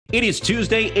It is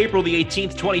Tuesday, April the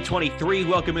 18th, 2023.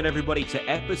 Welcome in, everybody, to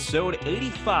episode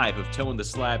 85 of Toe in the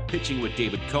Slab, Pitching with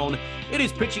David Cone. It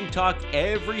is pitching talk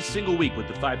every single week with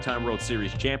the five-time World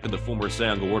Series champion, the former Cy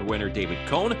Young Award winner, David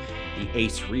Cone, the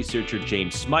ace researcher,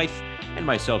 James Smythe, and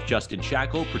myself, Justin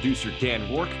Shackle, producer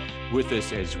Dan Rourke, with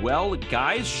us as well.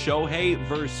 Guys, Shohei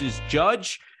versus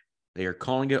Judge. They are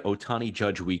calling it Ohtani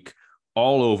Judge Week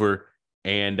all over.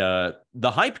 And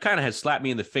the hype kind of has slapped me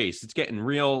in the face. It's getting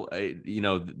real.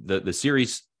 The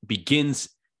series begins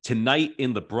tonight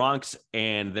in the Bronx,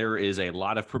 and there is a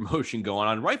lot of promotion going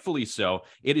on, rightfully so.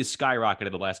 It is skyrocketed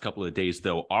the last couple of days,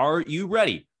 though. Are you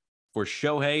ready for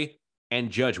Shohei and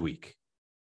Judge Week?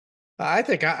 I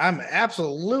think I'm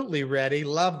absolutely ready.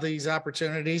 Love these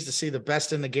opportunities to see the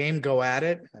best in the game go at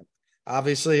it.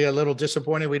 Obviously, a little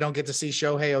disappointed we don't get to see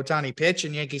Shohei Ohtani pitch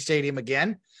in Yankee Stadium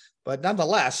again. But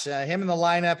nonetheless, him in the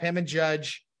lineup, him and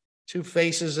Judge, two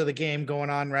faces of the game going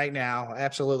on right now.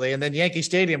 Absolutely. And then Yankee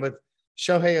Stadium with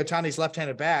Shohei Ohtani's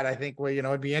left-handed bat, I think,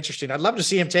 it'd be interesting. I'd love to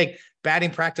see him take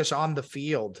batting practice on the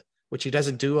field, which he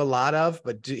doesn't do a lot of,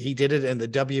 but he did it in the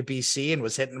WBC and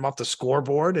was hitting him off the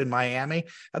scoreboard in Miami.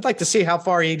 I'd like to see how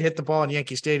far he'd hit the ball in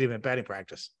Yankee Stadium in batting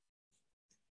practice.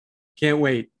 Can't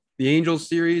wait. The Angels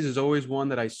series is always one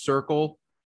that I circle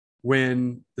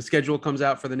when the schedule comes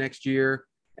out for the next year.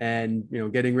 And,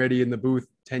 getting ready in the booth,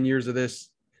 10 years of this,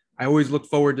 I always look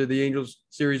forward to the Angels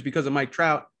series because of Mike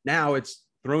Trout. Now it's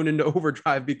thrown into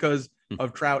overdrive because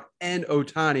of Trout and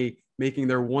Ohtani making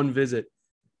their one visit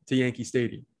to Yankee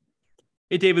Stadium.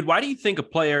 Hey, David, why do you think a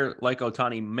player like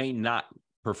Ohtani may not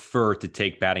prefer to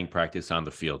take batting practice on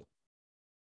the field?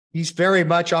 He's very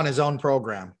much on his own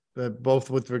program,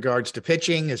 both with regards to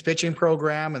pitching, his pitching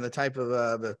program, and the type of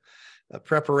the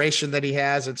preparation that he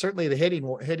has, and certainly the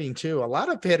hitting too. A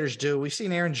lot of hitters do. We've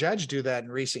seen Aaron Judge do that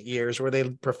in recent years, where they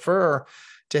prefer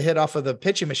to hit off of the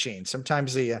pitching machine.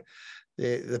 Sometimes the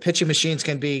pitching machines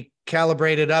can be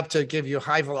calibrated up to give you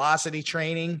high velocity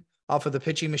training off of the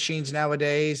pitching machines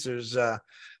nowadays. There's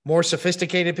more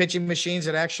sophisticated pitching machines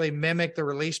that actually mimic the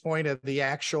release point of the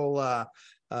actual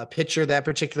pitcher that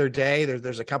particular day.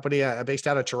 There's a company based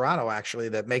out of Toronto, actually,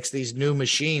 that makes these new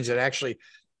machines that actually,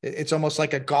 it's almost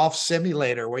like a golf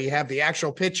simulator where you have the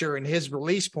actual pitcher and his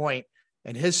release point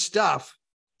and his stuff,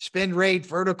 spin rate,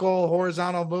 vertical,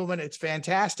 horizontal movement. It's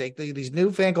fantastic. These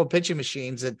newfangled pitching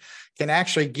machines that can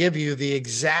actually give you the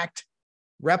exact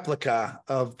replica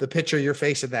of the pitcher you're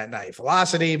facing that night.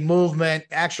 Velocity, movement,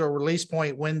 actual release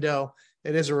point window.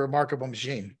 It is a remarkable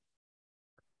machine.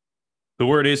 The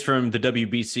word is from the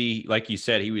WBC. Like you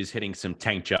said, he was hitting some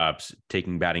tank jobs,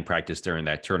 taking batting practice during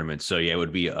that tournament. So, yeah, it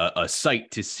would be a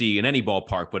sight to see in any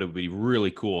ballpark, but it would be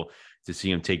really cool to see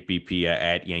him take BP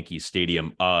at Yankee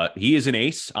Stadium. He is an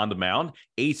ace on the mound.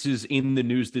 Aces in the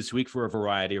news this week for a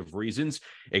variety of reasons.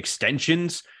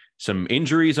 Extensions, some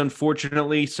injuries,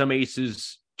 unfortunately. Some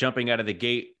aces jumping out of the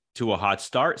gate to a hot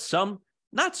start. Some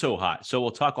not so hot. So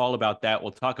we'll talk all about that.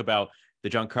 We'll talk about the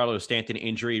Giancarlo Stanton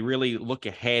injury, really look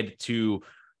ahead to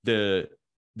the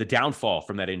downfall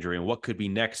from that injury and what could be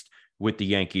next with the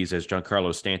Yankees, as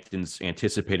Giancarlo Stanton's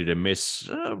anticipated to miss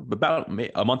about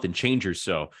a month and change or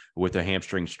so with a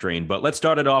hamstring strain. But let's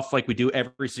start it off like we do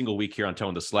every single week here on Toe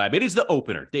in the Slab. It is the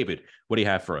opener. David, what do you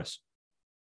have for us?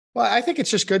 Well, I think it's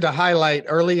just good to highlight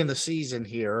early in the season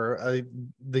here,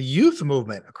 the youth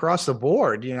movement across the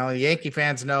board. The Yankee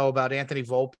fans know about Anthony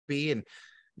Volpe, and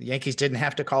the Yankees didn't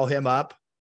have to call him up,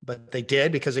 but they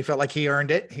did because they felt like he earned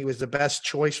it. He was the best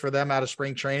choice for them out of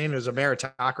spring training. It was a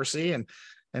meritocracy.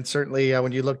 And certainly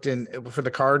when you looked in for the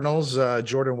Cardinals,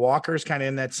 Jordan Walker's kind of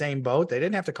in that same boat. They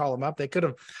didn't have to call him up. They could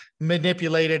have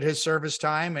manipulated his service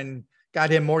time and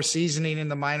got him more seasoning in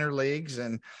the minor leagues.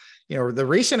 And, the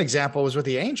recent example was with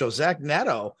the Angels, Zach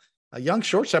Neto, a young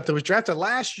shortstop that was drafted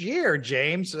last year,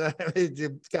 James. He's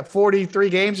got 43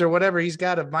 games or whatever he's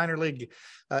got of minor league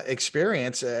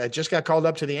experience. Just got called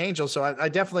up to the Angels. So I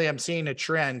definitely am seeing a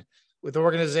trend with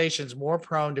organizations more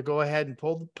prone to go ahead and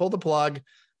pull the plug.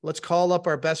 Let's call up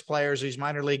our best players, these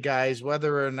minor league guys,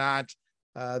 whether or not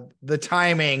the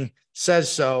timing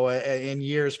says so in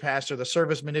years past, or the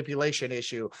service manipulation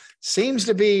issue seems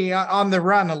to be on the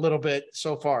run a little bit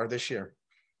so far this year.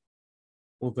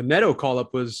 Well, the Neto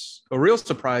call-up was a real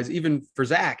surprise, even for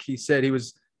Zach. He said he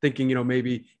was thinking,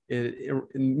 maybe in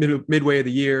midway of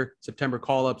the year, September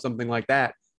call-up, something like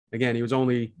that. Again, he was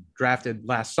only drafted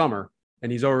last summer,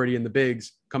 and he's already in the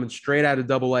bigs, coming straight out of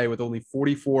Double-A with only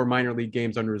 44 minor league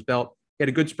games under his belt. He had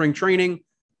a good spring training.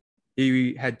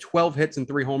 He had 12 hits and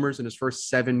 3 homers in his first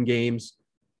 7 games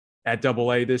at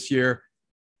Double-A this year.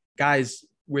 Guys,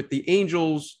 with the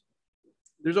Angels,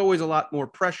 there's always a lot more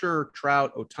pressure.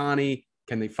 Trout, Ohtani,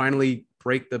 Can they finally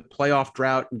break the playoff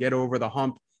drought and get over the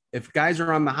hump? If guys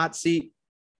are on the hot seat,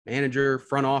 manager,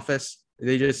 front office,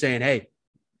 they're just saying, hey,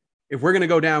 if we're going to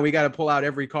go down, we got to pull out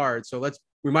every card. So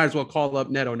we might as well call up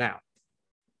Neto now.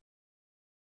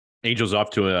 Angels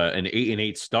off to an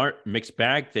 8-8 start, mixed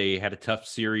bag. They had a tough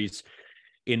series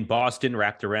in Boston,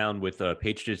 wrapped around with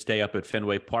Patriots Day up at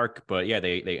Fenway Park. But yeah,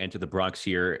 they enter the Bronx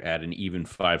here at an even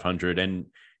 500. And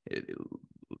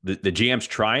the GM's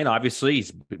trying, obviously. He's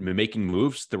been making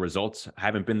moves. The results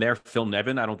haven't been there. Phil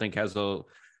Nevin, I don't think, has a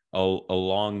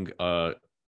long-term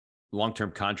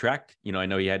contract. I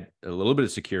know he had a little bit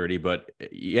of security, but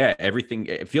yeah, everything,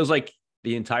 it feels like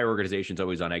the entire organization's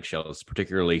always on eggshells,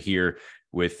 particularly here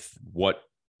with what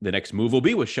the next move will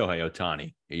be with Shohei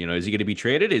Ohtani. Is he going to be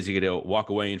traded? Is he going to walk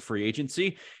away in free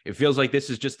agency? It feels like this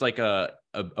is just like a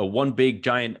one big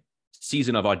giant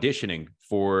season of auditioning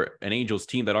for an Angels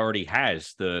team that already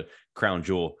has the crown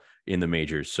jewel in the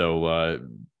majors. So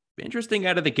interesting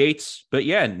out of the gates. But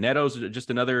yeah, Neto's just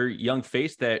another young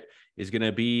face that is going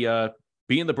to be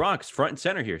in the Bronx front and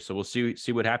center here. So we'll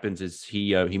see what happens as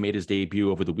he made his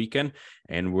debut over the weekend,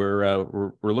 and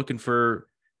we're looking for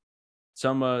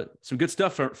some good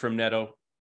stuff from Neto.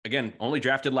 Again, only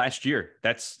drafted last year.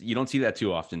 You don't see that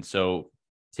too often. So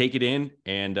take it in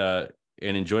and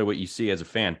enjoy what you see as a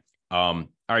fan. All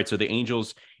right. So the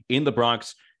Angels in the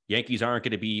Bronx. Yankees aren't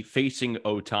going to be facing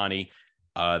Ohtani.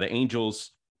 The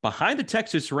Angels behind the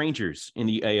Texas Rangers in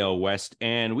the AL West.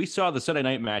 And we saw the Sunday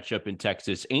night matchup in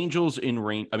Texas. Rangers and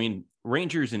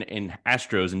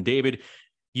Astros. And David,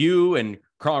 you and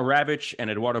Carl Ravitch and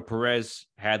Eduardo Perez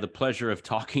had the pleasure of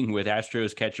talking with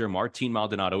Astros catcher Martin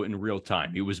Maldonado in real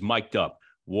time. He was mic'd up.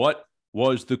 What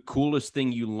was the coolest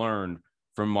thing you learned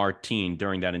from Martin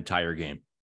during that entire game?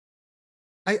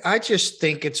 I just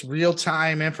think it's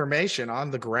real-time information on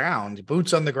the ground,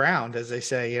 boots on the ground, as they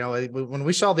say. When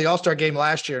we saw the All-Star game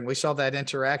last year and we saw that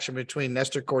interaction between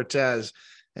Nestor Cortez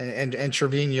and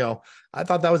Trevino, I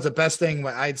thought that was the best thing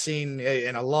I'd seen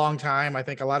in a long time. I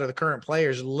think a lot of the current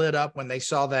players lit up when they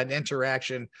saw that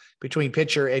interaction between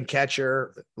pitcher and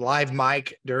catcher, live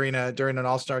mic during an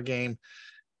All-Star game.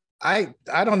 I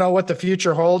don't know what the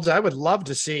future holds. I would love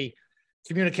to see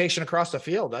communication across the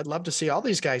field. I'd love to see all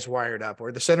these guys wired up,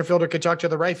 where the center fielder could talk to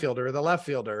the right fielder or the left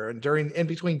fielder, and in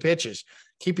between pitches,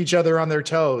 keep each other on their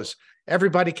toes.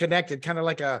 Everybody connected, kind of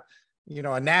like a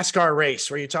NASCAR race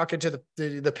where you're talking to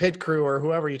the pit crew or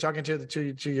whoever you're talking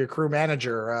to your crew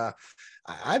manager.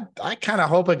 I kind of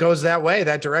hope it goes that way,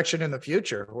 that direction in the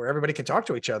future, where everybody can talk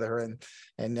to each other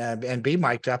and be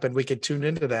mic'd up, and we could tune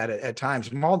into that at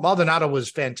times. Maldonado was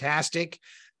fantastic.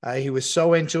 He was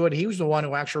so into it. He was the one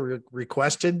who actually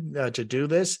requested to do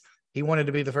this. He wanted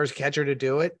to be the first catcher to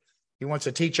do it. He wants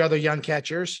to teach other young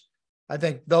catchers. I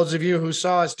think those of you who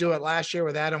saw us do it last year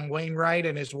with Adam Wainwright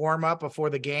and his warm-up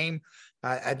before the game,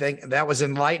 I think that was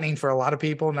enlightening for a lot of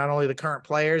people, not only the current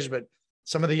players, but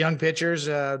some of the young pitchers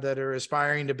that are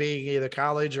aspiring to be either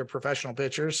college or professional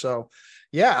pitchers. So,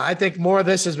 yeah, I think more of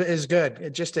this is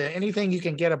good. Just anything you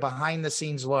can get a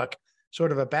behind-the-scenes look,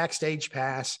 sort of a backstage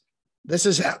pass. This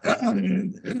is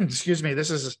excuse me.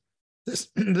 This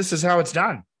is how it's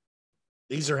done.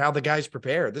 These are how the guys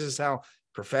prepare. This is how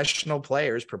professional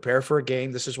players prepare for a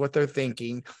game. This is what they're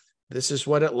thinking. This is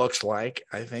what it looks like.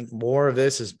 I think more of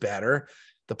this is better.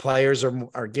 The players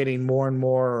are getting more and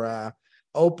more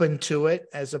open to it,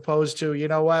 as opposed to,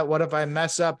 what if I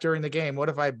mess up during the game? What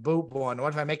if I boot one?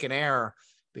 What if I make an error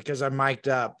because I'm mic'd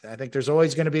up? I think there's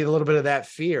always going to be a little bit of that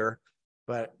fear.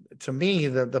 But to me,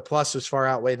 the pluses far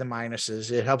outweigh the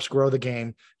minuses. It helps grow the game.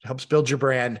 It helps build your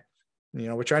brand.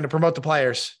 We're trying to promote the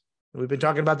players. We've been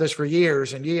talking about this for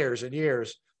years and years and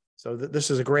years. So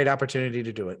this is a great opportunity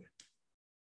to do it.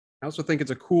 I also think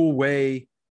it's a cool way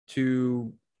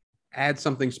to add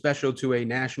something special to a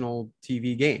national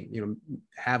TV game.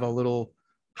 Have a little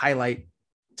highlight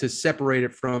to separate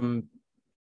it from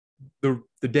the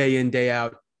day in, day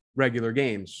out regular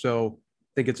games. So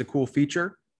I think it's a cool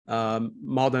feature.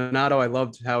 Maldonado, I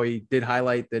loved how he did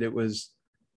highlight that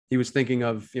he was thinking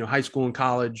of, high school and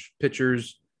college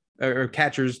pitchers or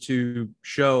catchers to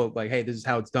show like, hey, this is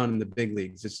how it's done in the big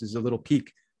leagues. This is a little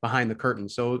peek behind the curtain.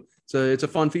 So it's a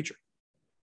fun feature.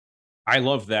 I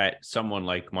love that someone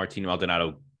like Martin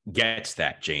Maldonado gets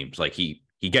that, James. Like he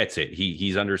gets it.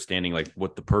 He's understanding like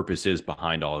what the purpose is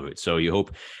behind all of it. So you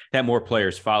hope that more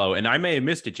players follow. And I may have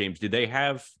missed it, James. Did they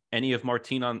have any of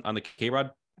Martin on the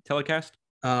K-Rod telecast?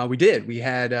 We did. We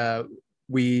had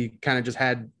we kind of just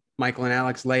had Michael and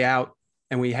Alex lay out,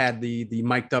 and we had the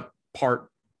mic'd up part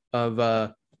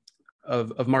of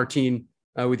Martin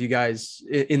with you guys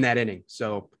in that inning.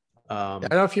 So I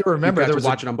don't know if you remember, there was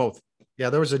watching on both. Yeah,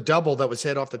 there was a double that was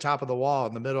hit off the top of the wall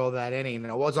in the middle of that inning, and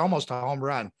it was almost a home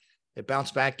run. It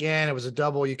bounced back in. It was a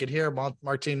double. You could hear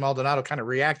Martin Maldonado kind of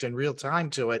react in real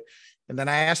time to it. And then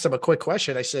I asked him a quick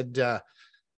question. I said,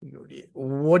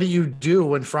 what do you do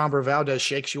when Framber Valdez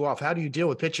shakes you off? How do you deal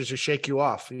with pitchers who shake you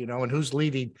off? And who's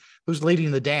leading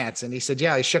the dance? And he said,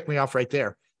 yeah, he shook me off right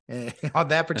there on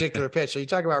that particular pitch. So you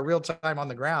talk about real time on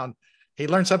the ground. He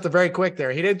learned something very quick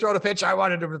there. He didn't throw the pitch I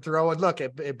wanted him to throw, and look,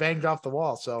 it banged off the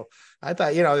wall. So I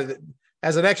thought,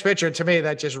 as an ex-pitcher, to me,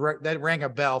 that rang a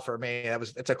bell for me.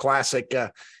 It's a classic.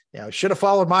 Should have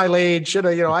followed my lead. Should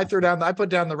have, I put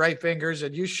down the right fingers,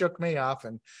 and you shook me off,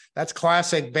 and that's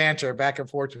classic banter back and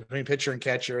forth between pitcher and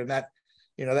catcher, and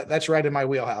that's right in my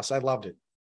wheelhouse. I loved it.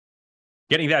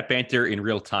 Getting that banter in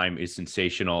real time is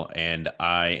sensational, and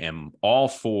I am all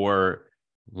for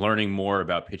learning more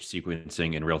about pitch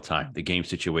sequencing in real time. The game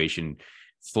situation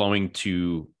flowing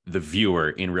to the viewer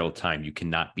in real time. You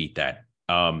cannot beat that.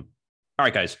 All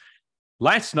right, guys.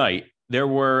 Last night, there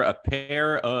were a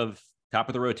pair of top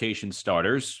of the rotation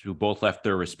starters who both left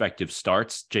their respective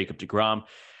starts, Jacob deGrom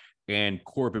and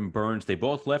Corbin Burnes. They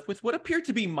both left with what appeared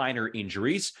to be minor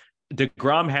injuries.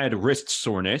 deGrom had wrist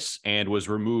soreness and was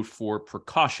removed for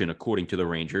precaution, according to the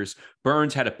Rangers.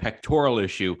 Burnes had a pectoral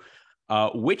issue.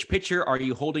 Which pitcher are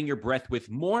you holding your breath with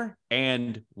more,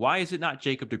 and why is it not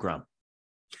Jacob deGrom?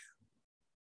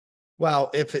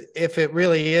 Well, if it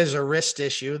really is a wrist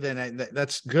issue, then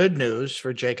that's good news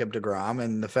for Jacob deGrom,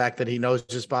 and the fact that he knows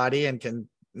his body and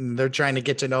they're trying to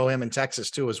get to know him in Texas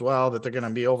too as well, that they're going to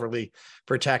be overly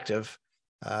protective.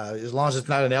 As long as it's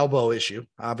not an elbow issue,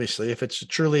 obviously. If it's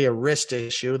truly a wrist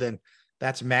issue, then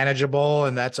that's manageable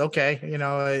and that's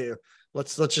okay.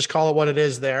 Let's just call it what it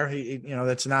is there.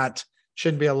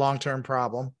 Shouldn't be a long-term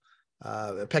problem.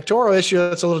 A pectoral issue,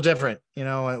 that's a little different,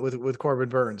 with Corbin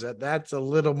Burnes. That's a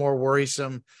little more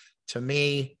worrisome to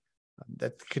me.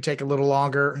 That could take a little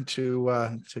longer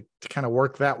to kind of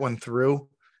work that one through in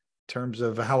terms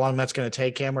of how long that's going to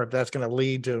take him, or if that's going to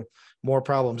lead to more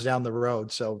problems down the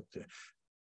road. So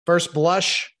first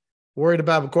blush, worried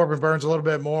about Corbin Burnes a little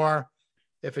bit more.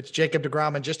 If it's Jacob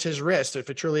deGrom and just his wrist, if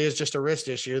it truly is just a wrist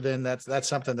issue, then that's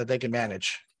something that they can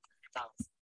manage.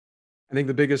 I think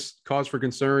the biggest cause for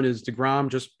concern is deGrom,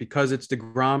 just because it's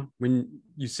deGrom. When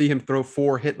you see him throw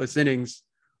 4 hitless innings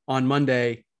on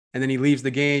Monday and then he leaves the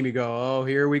game, you go, oh,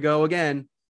 here we go again.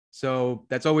 So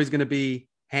that's always going to be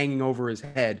hanging over his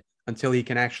head until he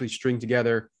can actually string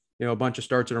together, a bunch of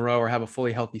starts in a row or have a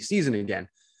fully healthy season again.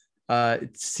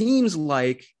 It seems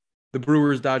like the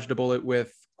Brewers dodged a bullet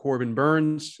with Corbin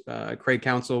Burnes. Craig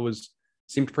Counsell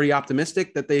seemed pretty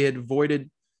optimistic that they had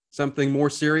avoided something more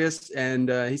serious. And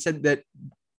he said that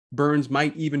Burnes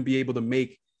might even be able to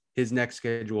make his next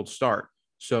scheduled start.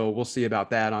 So we'll see about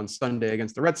that on Sunday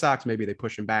against the Red Sox. Maybe they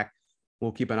push him back.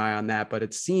 We'll keep an eye on that. But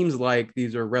it seems like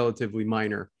these are relatively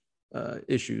minor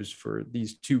issues for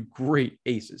these two great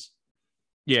aces.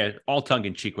 Yeah, all tongue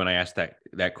in cheek when I asked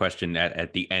that question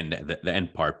at the end, the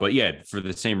end part. But yeah, for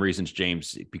the same reasons,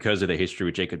 James, because of the history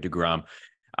with Jacob deGrom,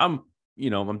 I'm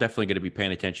definitely going to be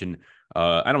paying attention.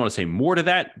 I don't want to say more to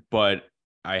that, but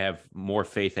I have more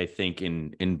faith, I think,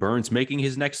 in Burnes making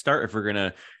his next start. If we're going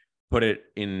to put it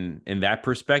in that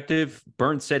perspective,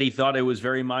 Burnes said he thought it was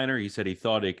very minor. He said he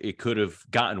thought it could have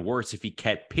gotten worse if he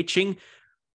kept pitching,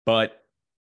 but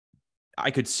I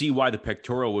could see why the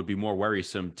pectoral would be more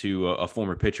worrisome to a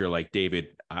former pitcher like David.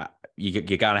 You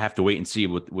got to have to wait and see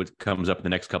what comes up in the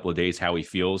next couple of days, how he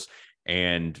feels,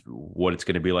 and what it's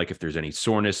going to be like if there's any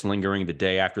soreness lingering the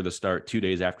day after the start, 2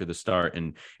 days after the start,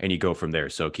 and you go from there.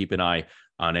 So keep an eye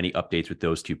on any updates with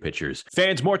those two pitchers.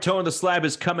 Fans, more Toe on the Slab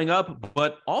is coming up,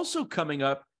 but also coming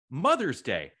up Mother's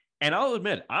Day. And I'll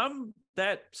admit, I'm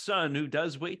that son who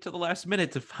does wait till the last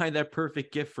minute to find that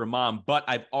perfect gift for mom, but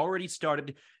I've already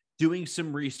started doing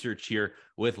some research here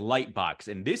with Lightbox.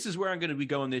 And this is where I'm going to be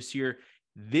going this year.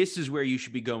 This is where you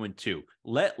should be going too.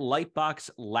 Let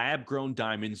Lightbox lab-grown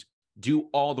diamonds do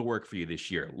all the work for you this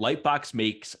year. Lightbox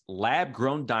makes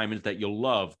lab-grown diamonds that you'll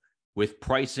love with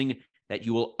pricing that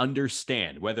you will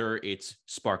understand, whether it's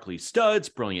sparkly studs,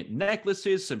 brilliant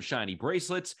necklaces, some shiny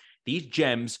bracelets. These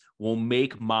gems will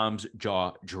make mom's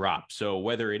jaw drop. So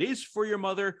whether it is for your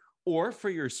mother or for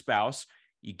your spouse,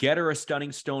 you get her a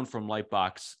stunning stone from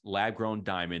Lightbox lab-grown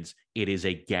diamonds. It is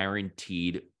a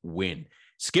guaranteed win.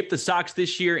 Skip the socks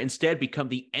this year. Instead, become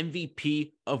the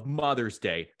MVP of Mother's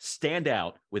Day. Stand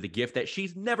out with a gift that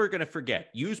she's never going to forget.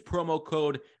 Use promo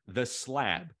code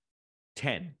THESLAB10.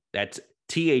 That's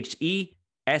THESLAB,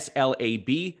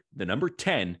 the number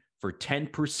 10, for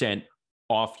 10%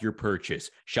 off your purchase.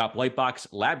 Shop Lightbox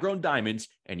lab-grown diamonds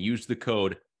and use the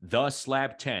code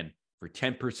THESLAB10 for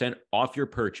 10% off your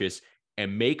purchase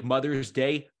and make Mother's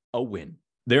Day a win.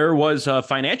 There was a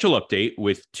financial update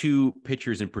with two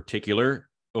pitchers in particular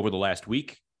over the last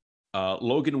week.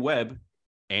 Logan Webb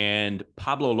and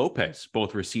Pablo Lopez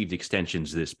both received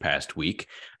extensions this past week.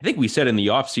 I think we said in the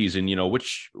offseason,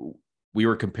 which we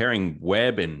were comparing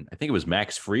Webb and I think it was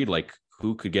Max Fried, like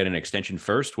who could get an extension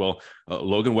first. Well,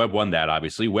 Logan Webb won that,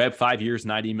 obviously. Webb, 5 years,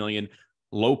 $90 million.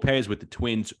 Lopez with the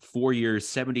Twins, 4 years,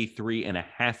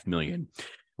 $73.5 million.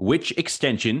 Which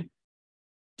extension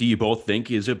do you both think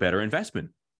is a better investment?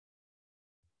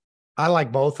 I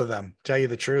like both of them, tell you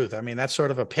the truth. I mean, that's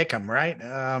sort of a pick 'em, right?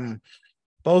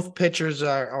 Both pitchers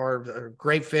are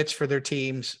great fits for their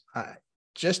teams.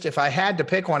 Just if I had to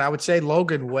pick one, I would say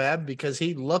Logan Webb, because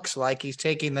he looks like he's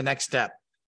taking the next step.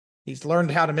 He's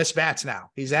learned how to miss bats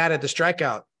now. He's added the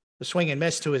strikeout, the swing and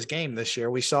miss to his game this year.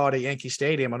 We saw it at Yankee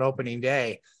Stadium on opening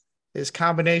day. His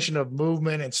combination of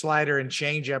movement and slider and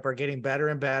changeup are getting better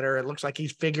and better. It looks like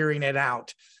he's figuring it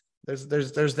out.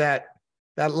 There's that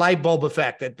light bulb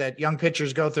effect that young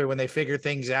pitchers go through when they figure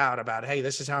things out about, hey,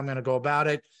 this is how I'm going to go about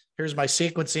it. Here's my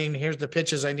sequencing. Here's the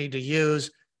pitches I need to use.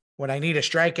 When I need a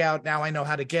strikeout, now I know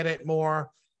how to get it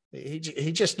more. He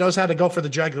just knows how to go for the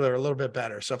jugular a little bit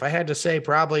better. So if I had to say,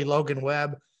 probably Logan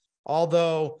Webb,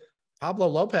 although Pablo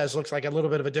Lopez looks like a little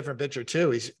bit of a different pitcher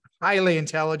too. He's highly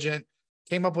intelligent,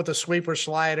 came up with a sweeper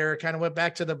slider, kind of went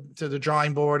back to the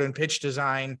drawing board and pitch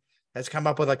design, has come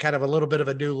up with a kind of a little bit of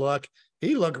a new look.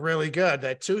 He looked really good.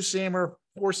 That two-seamer,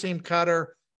 four-seam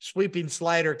cutter, sweeping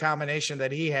slider combination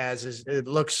that he has it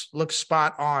looks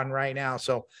spot on right now.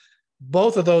 So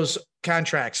both of those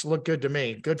contracts look good to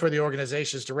me. Good for the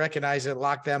organizations to recognize it,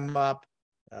 lock them up.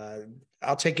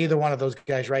 I'll take either one of those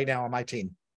guys right now on my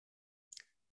team.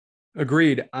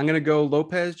 Agreed. I'm going to go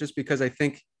Lopez just because I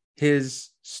think his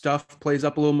stuff plays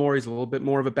up a little more. He's a little bit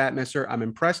more of a bat misser. I'm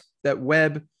impressed that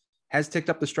Webb has ticked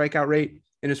up the strikeout rate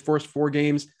in his first 4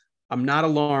 games. I'm not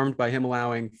alarmed by him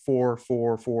allowing 4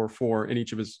 in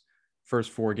each of his first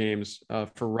 4 games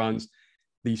for runs.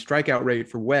 The strikeout rate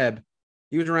for Webb,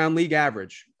 he was around league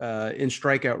average in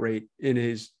strikeout rate in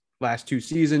his last 2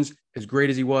 seasons. As great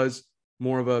as he was,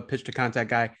 more of a pitch to contact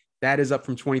guy, that is up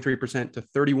from 23% to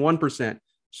 31%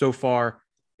 so far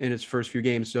in his first few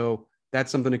games. So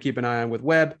that's something to keep an eye on with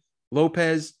Webb.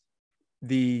 Lopez,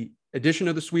 the addition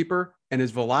of the sweeper and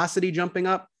his velocity jumping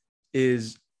up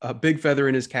is a big feather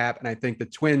in his cap. And I think the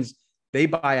Twins, they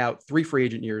buy out 3 free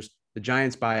agent years. The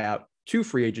Giants buy out 2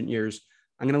 free agent years.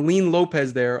 I'm going to lean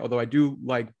Lopez there, although I do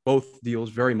like both deals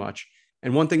very much.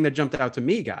 And one thing that jumped out to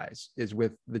me, guys, is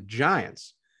with the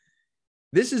Giants,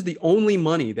 this is the only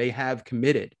money they have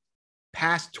committed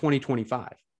past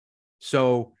 2025.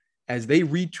 So as they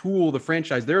retool the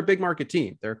franchise, they're a big market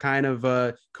team. They're kind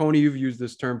of, Coney, you've used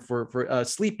this term for a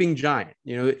sleeping giant.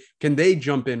 Can they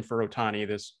jump in for Ohtani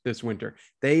this winter?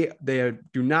 They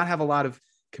do not have a lot of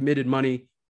committed money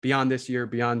beyond this year,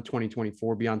 beyond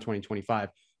 2024, beyond 2025.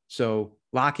 So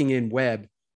locking in Webb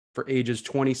for ages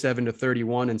 27 to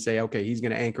 31 and say, okay, he's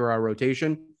going to anchor our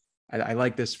rotation. I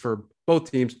like this for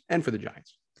both teams and for the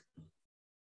Giants.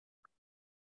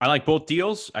 I like both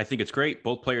deals. I think it's great.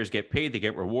 Both players get paid. They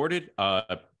get rewarded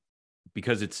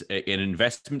because it's an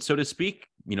investment, so to speak.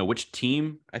 Which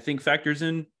team I think factors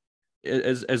in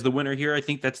as the winner here. I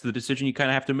think that's the decision you kind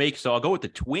of have to make. So I'll go with the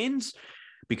Twins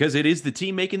because it is the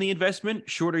team making the investment.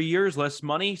 Shorter years, less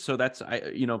money. So that's,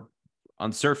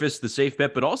 on surface, the safe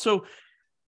bet. But also,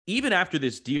 even after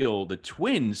this deal, the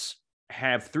Twins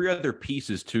have 3 other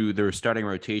pieces to their starting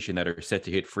rotation that are set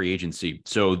to hit free agency.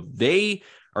 So they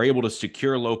are able to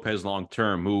secure Lopez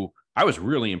long-term, who I was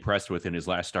really impressed with in his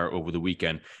last start over the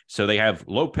weekend. So they have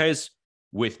Lopez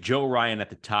with Joe Ryan at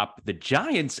the top. The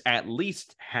Giants at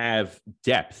least have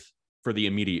depth for the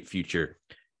immediate future.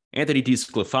 Anthony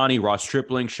DeSclafani, Ross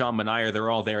Stripling, Sean Manaea, they're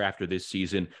all there after this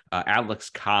season. Alex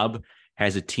Cobb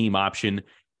has a team option.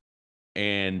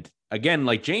 And again,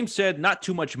 like James said, not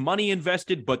too much money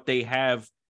invested, but they have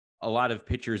a lot of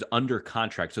pitchers under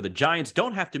contract. So the Giants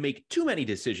don't have to make too many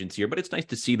decisions here, but it's nice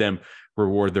to see them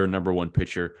reward their number 1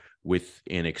 pitcher with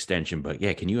an extension. But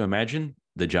yeah, can you imagine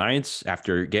the Giants,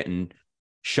 after getting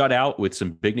shut out with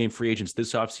some big name free agents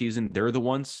this offseason, they're the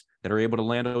ones that are able to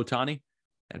land Ohtani?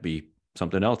 That'd be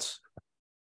something else.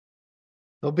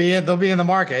 They'll be in the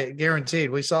market,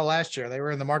 guaranteed. We saw last year they were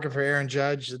in the market for Aaron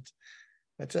Judge.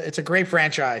 It's a great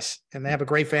franchise, and they have a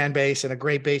great fan base and a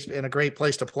great base and a great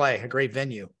place to play, a great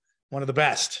venue, one of the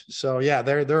best. So yeah,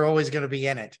 they're always going to be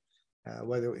in it.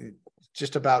 Whether it's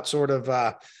just about sort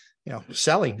of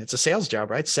selling, it's a sales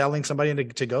job, right? Selling somebody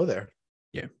to go there.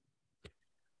 Yeah.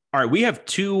 All right, we have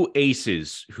 2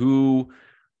 aces who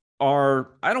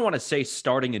are, I don't want to say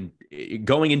starting and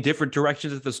going in different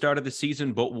directions at the start of the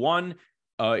season, but one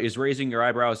is raising your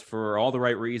eyebrows for all the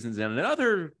right reasons, and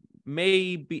another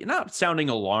may be not sounding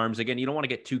alarms. Again, you don't want to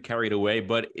get too carried away,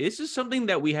 but this is something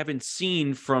that we haven't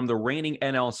seen from the reigning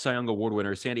NL Cy Young Award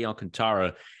winner, Sandy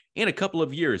Alcantara, in a couple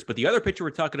of years. But the other pitcher we're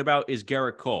talking about is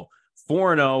Gerrit Cole.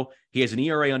 4-0. He has an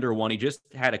ERA under 1. He just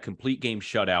had a complete game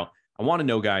shutout. I want to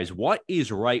know, guys, what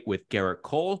is right with Gerrit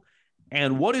Cole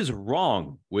and what is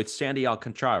wrong with Sandy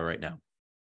Alcantara right now?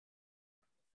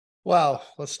 Well,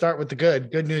 let's start with the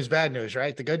good. Good news, bad news,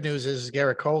 right? The good news is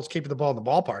Gerrit Cole's keeping the ball in the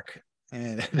ballpark.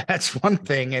 And that's one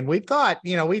thing. And we thought,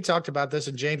 we talked about this,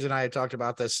 and James and I had talked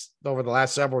about this over the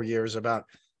last several years about,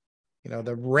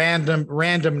 the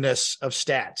randomness of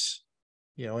stats,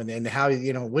 and how,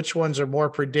 which ones are more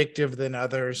predictive than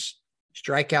others.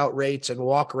 Strikeout rates and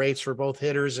walk rates for both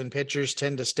hitters and pitchers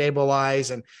tend to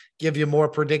stabilize and give you more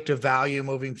predictive value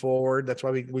moving forward. That's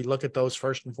why we look at those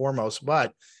first and foremost.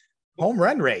 But home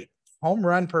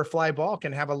run per fly ball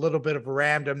can have a little bit of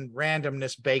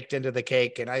randomness baked into the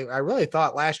cake. And I really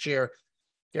thought last year,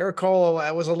 Gerrit Cole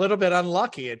was a little bit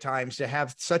unlucky at times to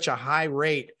have such a high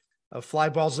rate of fly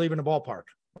balls leaving the ballpark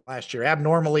last year,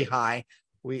 abnormally high.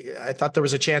 I thought there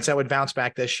was a chance that would bounce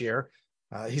back this year.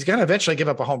 He's going to eventually give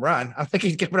up a home run. I don't think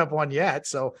he's given up one yet.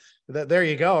 So there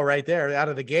you go, right there, out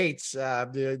of the gates.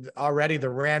 Already the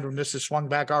randomness has swung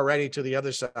back already to the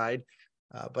other side.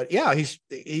 But yeah,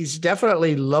 he's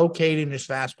definitely locating his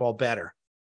fastball better.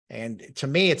 And to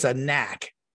me, it's a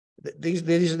knack.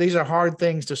 These are hard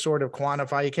things to sort of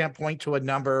quantify. You can't point to a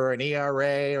number or an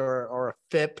ERA or a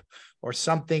FIP or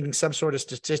something, some sort of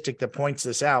statistic that points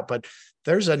this out. But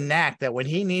there's a knack that when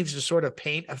he needs to sort of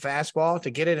paint a fastball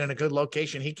to get it in a good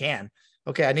location, he can.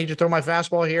 Okay, I need to throw my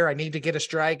fastball here. I need to get a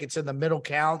strike. It's in the middle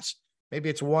counts. Maybe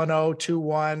it's 1-0,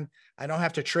 2-1. I don't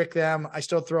have to trick them. I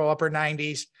still throw upper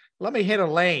 90s. Let me hit a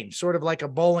lane, sort of like a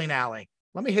bowling alley.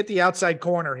 Let me hit the outside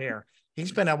corner here.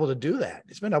 He's been able to do that.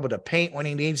 He's been able to paint when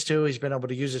he needs to. He's been able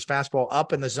to use his fastball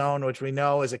up in the zone, which we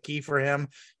know is a key for him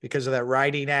because of that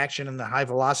riding action and the high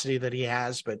velocity that he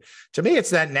has. But to me,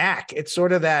 it's that knack. It's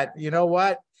sort of that, you know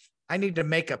what? I need to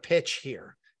make a pitch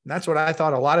here. And that's what I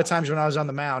thought a lot of times when I was on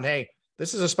the mound. Hey,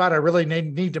 this is a spot I really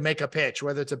need to make a pitch,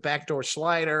 whether it's a backdoor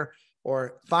slider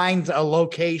or find a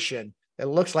location. It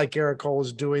looks like Gerrit Cole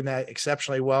is doing that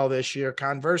exceptionally well this year.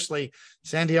 Conversely,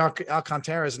 Sandy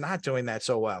Alcantara is not doing that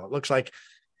so well. It looks like,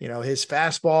 his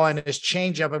fastball and his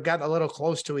changeup have gotten a little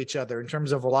close to each other in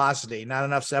terms of velocity, not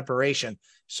enough separation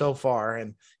so far.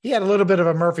 And he had a little bit of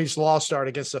a Murphy's Law start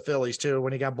against the Phillies too,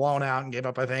 when he got blown out and gave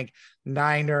up, I think,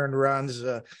 9 earned runs.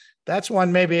 That's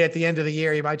one maybe at the end of the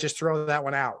year, you might just throw that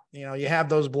one out. You have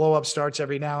those blow up starts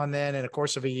every now and then in the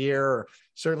course of a year, or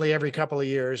certainly every couple of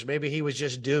years. Maybe he was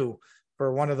just due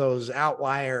for one of those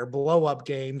outlier blow up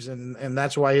games. And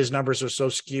that's why his numbers are so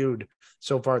skewed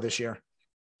so far this year.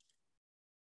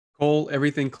 Cole,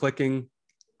 everything clicking.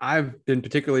 I've been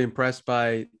particularly impressed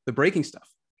by the breaking stuff.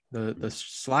 The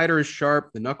slider is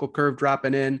sharp, the knuckle curve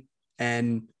dropping in,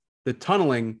 and the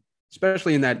tunneling,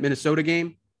 especially in that Minnesota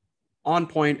game, on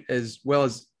point as well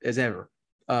as ever.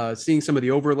 Seeing some of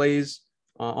the overlays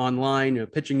online,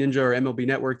 Pitching Ninja or MLB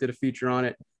Network did a feature on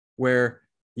it where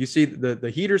you see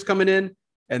the heaters coming in,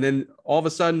 and then all of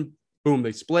a sudden, boom,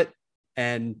 they split,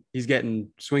 and he's getting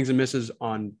swings and misses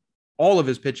on all of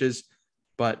his pitches,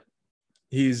 but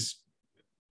he's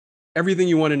everything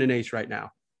you want in an ace right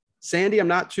now. Sandy, I'm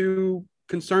not too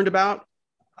concerned about.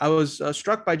 I was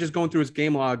struck by just going through his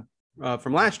game log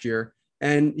from last year,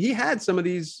 and he had some of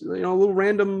these, little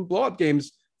random blow-up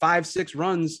games, 5-6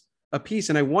 runs a piece,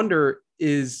 and I wonder,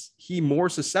 is he more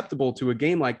susceptible to a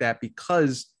game like that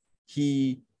because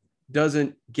he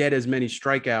doesn't get as many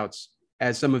strikeouts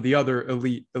as some of the other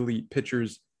elite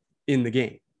pitchers in the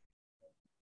game?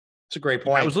 It's a great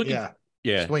point. I was looking,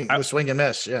 the swing and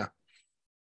miss. Yeah.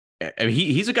 I mean,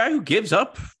 he's a guy who gives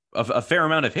up a fair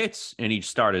amount of hits in each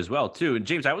start as well, too. And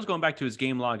James, I was going back to his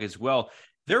game log as well.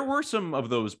 There were some of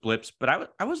those blips, but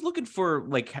I was looking for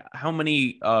like how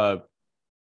many, I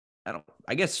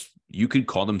guess you could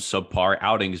call them subpar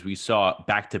outings we saw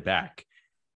back to back.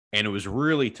 And it was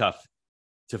really tough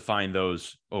to find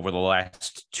those over the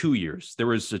last 2 years. There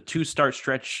was a 2-start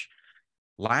stretch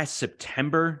last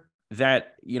September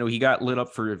that, he got lit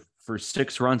up for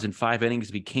 6 runs in 5 innings.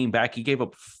 He came back. He gave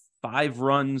up 5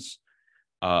 runs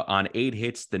on 8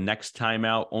 hits the next time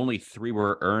out. Only 3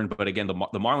 were earned. But again, the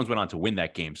Marlins went on to win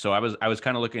that game. So I was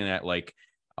kind of looking at like,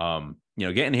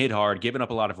 getting hit hard, giving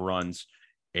up a lot of runs,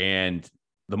 and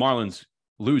the Marlins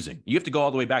losing. You have to go all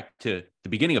the way back to the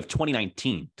beginning of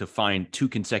 2019 to find 2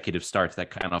 consecutive starts that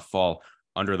kind of fall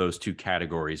under those 2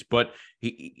 categories. But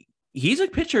he's a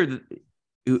pitcher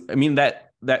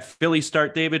that Philly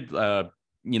start, David,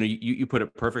 you put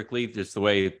it perfectly, just the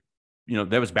way,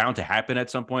 that was bound to happen at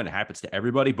some point. It happens to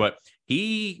everybody, but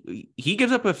he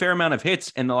gives up a fair amount of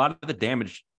hits, and a lot of the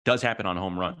damage does happen on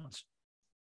home runs.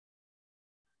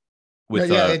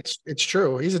 It's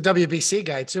true. He's a WBC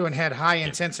guy too, and had high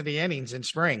intensity innings in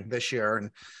spring this year.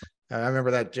 And I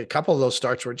remember that a couple of those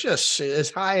starts were just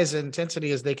as high as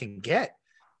intensity as they can get.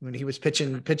 When he was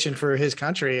pitching for his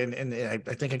country, and I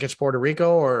think against Puerto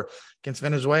Rico or against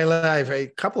Venezuela, a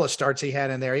couple of starts he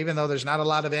had in there, even though there's not a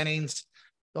lot of innings,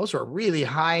 those were really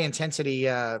high intensity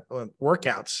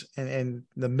workouts in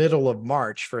the middle of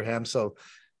March for him. So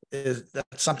is that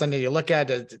something that you look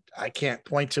at? I can't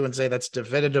point to and say that's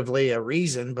definitively a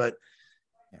reason, but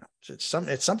it's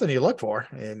something you look for,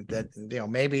 and that,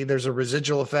 maybe there's a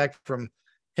residual effect from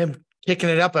him kicking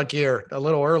it up a gear a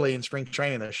little early in spring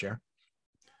training this year.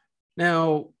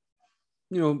 Now,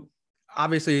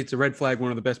 obviously it's a red flag. One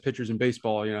of the best pitchers in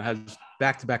baseball, has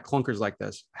back-to-back clunkers like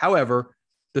this. However,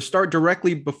 the start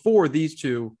directly before these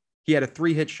two, he had a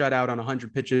 3-hit shutout on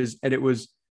 100 pitches, and it was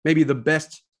maybe the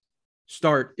best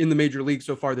start in the major league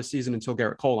so far this season until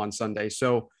Garrett Cole on Sunday.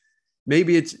 So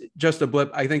maybe it's just a blip.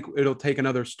 I think it'll take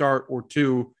another start or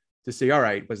two to see, all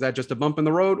right, was that just a bump in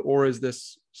the road, or is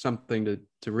this something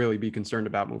to really be concerned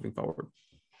about moving forward?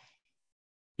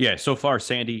 Yeah, so far,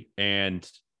 Sandy and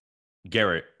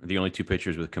Garrett are the only two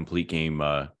pitchers with complete game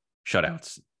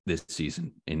shutouts this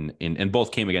season, and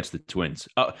both came against the Twins.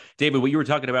 David, what you were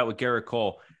talking about with Garrett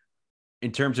Cole,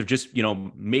 in terms of just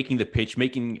making the pitch,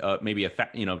 making maybe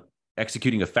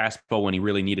executing a fastball when he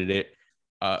really needed it.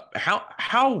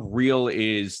 How real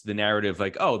is the narrative?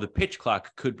 Like, oh, the pitch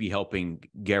clock could be helping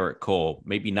Garrett Cole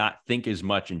maybe not think as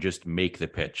much and just make the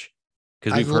pitch.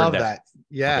 Because we've heard that.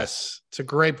 Yes. Okay. It's a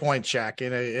great point, Shaq,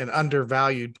 and an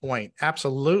undervalued point.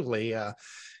 Absolutely.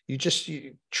 You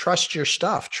trust your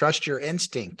stuff, trust your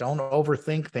instinct. Don't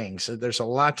overthink things. So there's a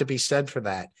lot to be said for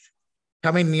that.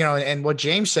 And what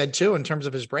James said too, in terms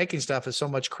of his breaking stuff, is so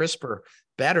much crisper,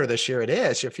 better this year. It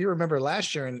is. If you remember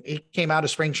last year, and he came out of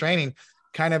spring training,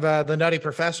 kind of the nutty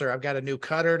professor. I've got a new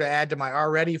cutter to add to my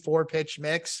already 4-pitch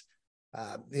mix.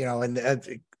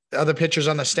 Other pitchers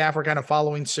on the staff were kind of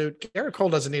following suit. Garrett Cole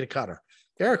doesn't need a cutter.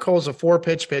 Garrett Cole's a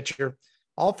 4-pitch pitcher.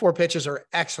 All 4 pitches are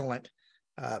excellent.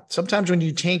 Sometimes when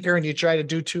you tinker and you try to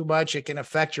do too much, it can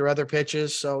affect your other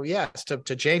pitches. So yes, to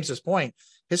James's point,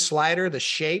 his slider, the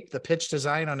shape, the pitch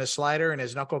design on his slider and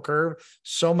his knuckle curve,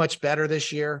 so much better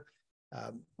this year.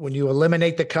 When you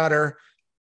eliminate the cutter,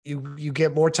 you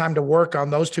get more time to work on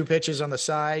those 2 pitches on the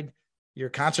side. You're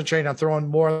concentrating on throwing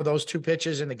more of those 2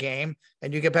 pitches in the game,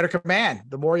 and you get better command.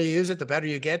 The more you use it, the better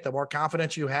you get, the more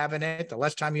confidence you have in it, the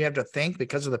less time you have to think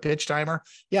because of the pitch timer.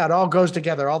 Yeah, it all goes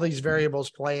together. All these variables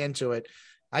play into it.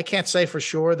 I can't say for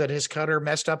sure that his cutter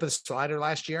messed up his slider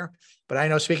last year, but I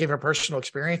know, speaking from personal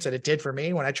experience, that it did for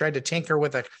me when I tried to tinker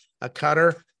with a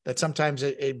cutter, that sometimes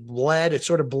it bled, it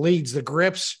sort of bleeds. The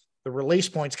grips, the release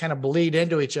points kind of bleed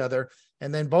into each other,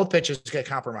 and then both pitches get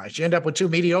compromised. You end up with 2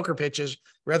 mediocre pitches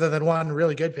rather than 1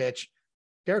 really good pitch.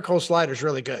 Garrett Cole's slider is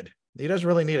really good. He doesn't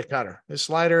really need a cutter. His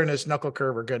slider and his knuckle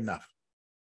curve are good enough.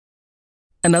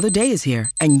 Another day is here,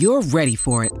 and you're ready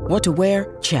for it. What to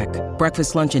wear? Check.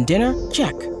 Breakfast, lunch, and dinner?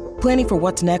 Check. Planning for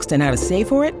what's next and how to save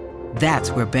for it?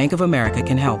 That's where Bank of America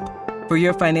can help. For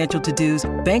your financial to-dos,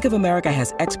 Bank of America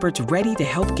has experts ready to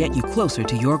help get you closer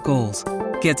to your goals.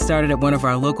 Get started at one of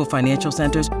our local financial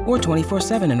centers or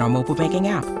 24/7 in our mobile banking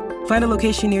app. Find a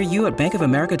location near you at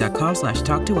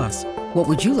bankofamerica.com/talktous. What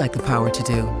would you like the power to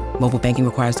do? Mobile banking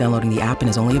requires downloading the app and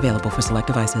is only available for select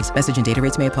devices. Message and data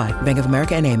rates may apply. Bank of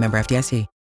America NA, member FDIC.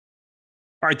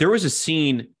 All right, there was a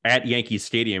scene at Yankee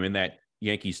Stadium in that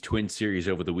Yankees Twins series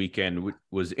over the weekend, which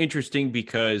was interesting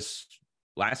because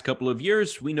last couple of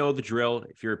years, we know the drill.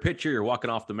 If you're a pitcher, you're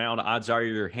walking off the mound, odds are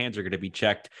your hands are going to be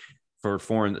checked for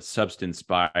foreign substance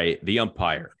by the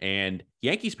umpire. And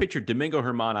Yankees pitcher Domingo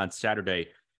Germán on Saturday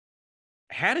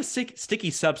had a sticky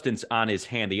substance on his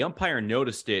hand. The umpire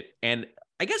noticed it, and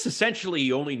I guess essentially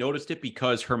he only noticed it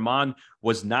because Germán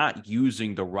was not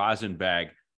using the rosin bag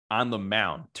on the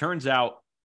mound. Turns out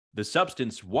the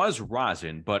substance was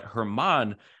rosin, but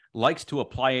Germán likes to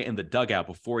apply it in the dugout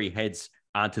before he heads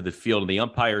onto the field. And the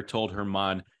umpire told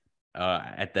Germán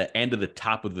at the end of the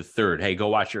top of the third, hey, go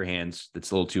wash your hands.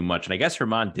 That's a little too much. And I guess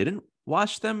Germán didn't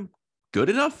wash them good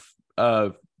enough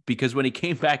because when he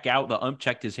came back out, the ump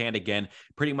checked his hand again,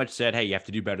 pretty much said, hey, you have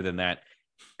to do better than that.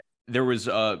 There was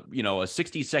a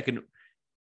 60-second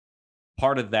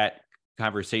part of that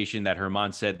conversation that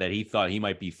Germán said that he thought he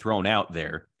might be thrown out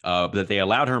there, but that they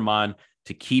allowed Germán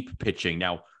to keep pitching.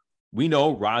 Now, we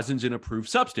know rosin's an approved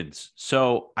substance.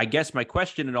 So I guess my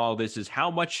question in all of this is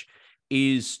how much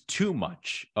is too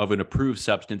much of an approved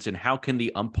substance, and how can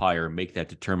the umpire make that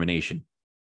determination?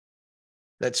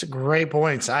 That's a great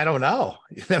point. I don't know.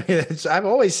 I mean, I've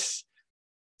always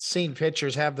seen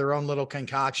pitchers have their own little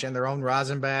concoction, their own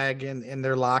rosin bag in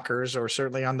their lockers, or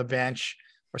certainly on the bench,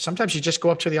 or sometimes you just go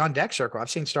up to the on-deck circle. I've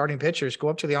seen starting pitchers go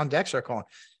up to the on-deck circle and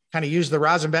kind of use the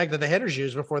rosin bag that the hitters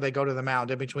use before they go to the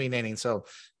mound in between innings. So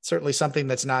certainly something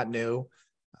that's not new.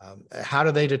 How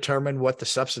do they determine what the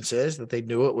substance is, that they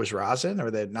knew it was rosin or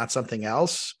that not something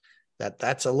else?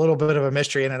 That's a little bit of a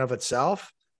mystery in and of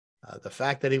itself. The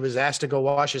fact that he was asked to go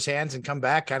wash his hands and come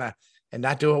back and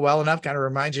not do it well enough kind of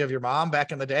reminds you of your mom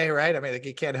back in the day, right? I mean,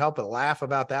 you can't help but laugh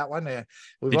about that one.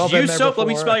 We've all been there soap? before.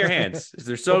 Let me smell your hands. Is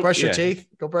there soap? Go brush your teeth.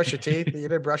 Go brush your teeth. You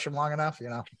didn't brush them long enough,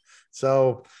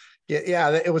 So yeah,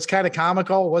 it was kind of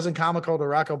comical. It wasn't comical to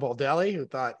Rocco Baldelli, who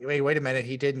thought, wait a minute,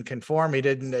 he didn't conform. He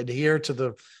didn't adhere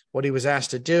to what he was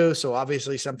asked to do. So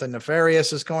obviously something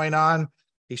nefarious is going on.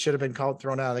 He should have been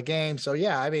thrown out of the game. So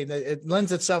yeah, I mean, it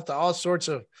lends itself to all sorts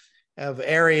of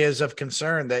areas of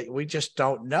concern that we just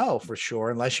don't know for sure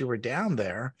unless you were down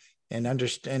there and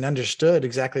understood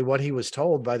exactly what he was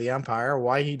told by the umpire,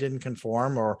 why he didn't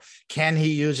conform, or can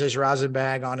he use his rosin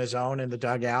bag on his own in the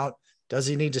dugout? Does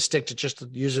he need to stick to just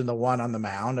using the one on the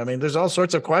mound? I mean, there's all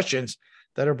sorts of questions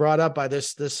that are brought up by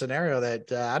this scenario that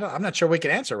I'm not sure we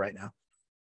can answer right now.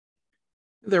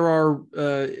 There are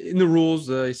in the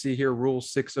rules, I see here, Rule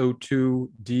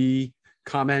 602D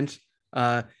comment.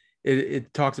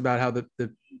 It talks about how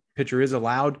the pitcher is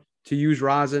allowed to use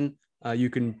rosin. You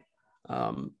can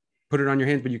put it on your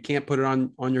hands, but you can't put it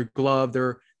on your glove.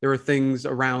 There are things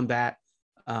around that.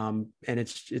 And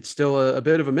it's still a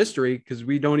bit of a mystery because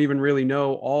we don't even really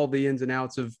know all the ins and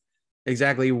outs of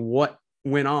exactly what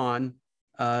went on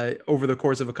over the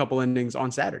course of a couple innings on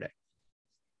Saturday.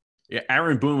 Yeah,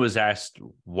 Aaron Boone was asked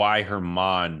why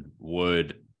Herman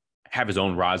would have his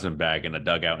own rosin bag in a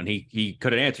dugout, and he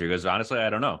couldn't answer. He goes, honestly, I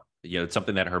don't know. It's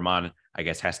something that Herman, I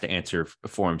guess, has to answer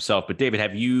for himself. But David,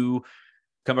 have you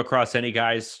come across any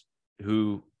guys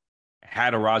who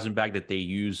had a rosin bag that they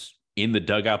use in the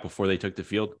dugout before they took the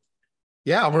field?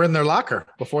 Yeah, we're in their locker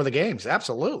before the games.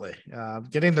 Absolutely.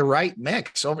 Getting the right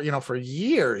mix over, for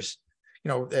years,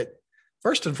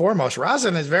 first and foremost,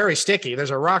 rosin is very sticky. There's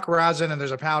a rock rosin and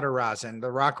there's a powder rosin.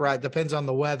 The rock rosin depends on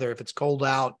the weather. If it's cold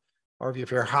out or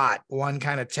if you're hot, one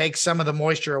kind of takes some of the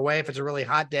moisture away. If it's a really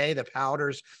hot day, the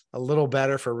powder's a little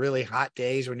better for really hot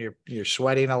days when you're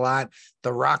sweating a lot.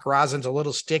 The rock rosin's a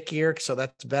little stickier, so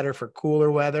that's better for cooler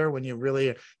weather when you're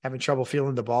really having trouble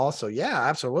feeling the ball. So yeah,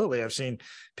 absolutely. I've seen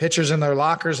pitchers in their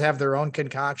lockers have their own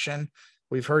concoction.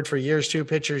 We've heard for years too,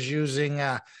 pitchers using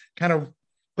kind of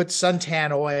put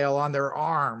suntan oil on their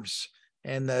arms,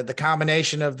 and the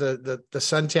combination of the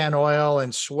suntan oil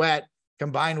and sweat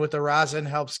combined with the rosin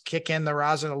helps kick in the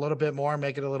rosin a little bit more,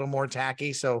 make it a little more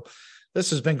tacky. So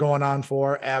this has been going on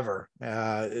forever.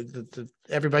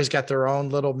 Everybody's got their own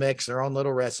little mix, their own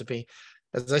little recipe.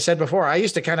 As I said before, I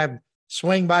used to kind of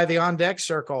swing by the on-deck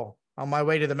circle on my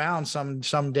way to the mound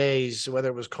some days, whether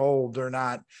it was cold or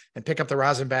not, and pick up the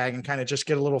rosin bag and kind of just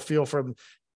get a little feel from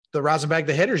the rosin bag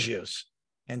the hitters use.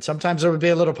 And sometimes there would be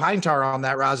a little pine tar on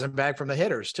that rosin bag from the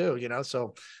hitters too,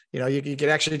 so, you could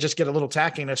actually just get a little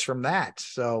tackiness from that.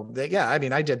 So yeah, I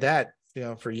mean, I did that,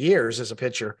 for years as a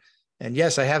pitcher. And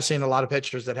yes, I have seen a lot of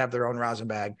pitchers that have their own rosin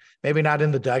bag, maybe not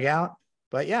in the dugout,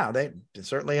 but yeah, they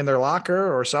certainly in their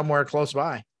locker or somewhere close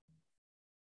by.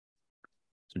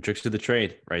 Some tricks to the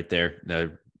trade right there.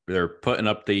 They're putting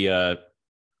up the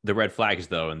red flags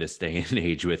though, in this day and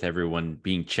age with everyone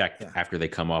being checked after they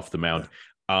come off the mound.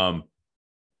 Yeah.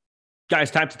 Guys,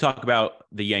 time to talk about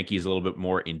the Yankees a little bit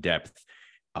more in depth.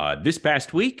 This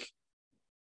past week,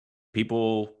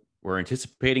 people were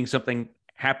anticipating something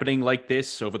happening like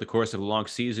this over the course of a long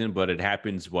season, but it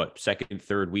happens, second,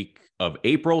 third week of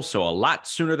April, so a lot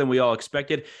sooner than we all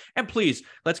expected. And please,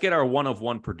 let's get our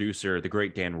one-of-one producer, the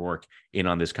great Dan Rourke, in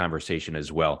on this conversation as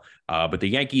well. But the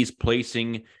Yankees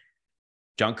placing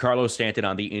Giancarlo Stanton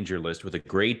on the injured list with a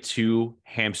grade 2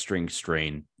 hamstring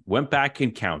strain, went back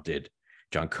and counted.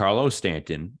 Giancarlo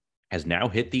Stanton has now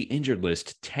hit the injured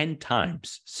list 10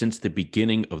 times since the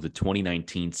beginning of the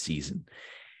 2019 season.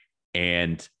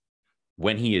 And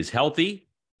when he is healthy,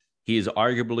 he is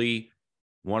arguably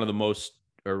one of the most,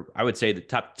 or I would say the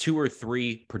top 2 or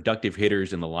 3 productive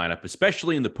hitters in the lineup,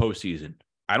 especially in the postseason.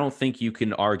 I don't think you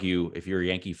can argue, if you're a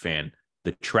Yankee fan,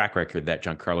 the track record that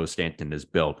Giancarlo Stanton has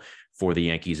built for the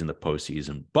Yankees in the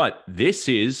postseason. But this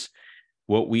is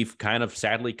what we've kind of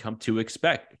sadly come to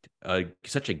expect.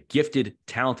 Such a gifted,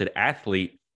 talented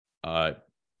athlete has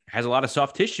a lot of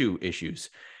soft tissue issues.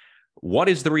 What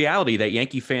is the reality that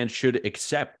Yankee fans should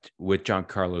accept with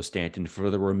Giancarlo Stanton for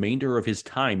the remainder of his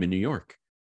time in New York?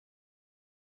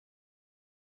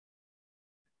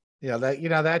 Yeah,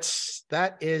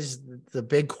 that is the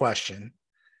big question.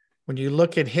 When you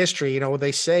look at history,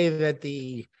 they say that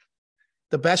the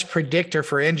best predictor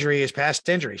for injury is past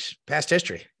history.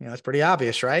 It's pretty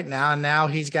obvious, right? Now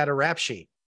he's got a rap sheet.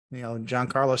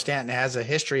 Giancarlo Stanton has a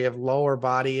history of lower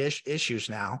body issues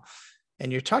now.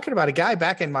 And you're talking about a guy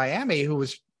back in Miami who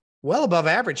was well above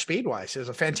average speed-wise. He was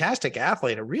a fantastic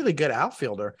athlete, a really good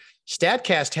outfielder.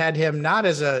 StatCast had him not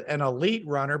as an elite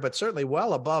runner, but certainly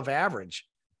well above average,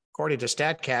 according to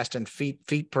StatCast, and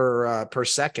feet per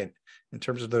second in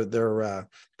terms of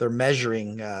their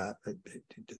measuring,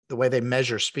 the way they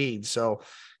measure speed. So,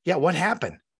 yeah, what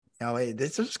happened?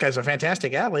 This guy's a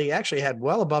fantastic athlete. He actually had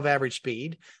well above average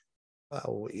speed.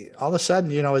 All of a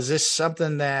sudden, is this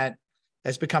something that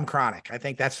has become chronic? I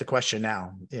think that's the question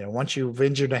now. Once you've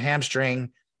injured a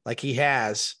hamstring like he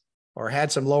has, or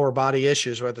had some lower body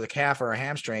issues, whether the calf or a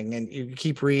hamstring, and you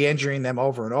keep re-injuring them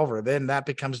over and over, then that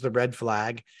becomes the red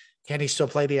flag. Can he still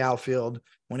play the outfield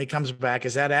when he comes back?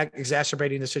 Is that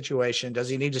exacerbating the situation? Does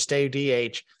he need to stay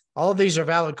DH? All of these are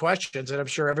valid questions that I'm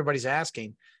sure everybody's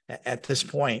asking at this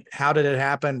point. How did it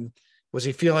happen? Was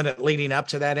he feeling it leading up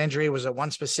to that injury? Was it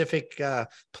one specific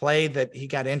play that he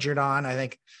got injured on? I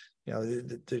think,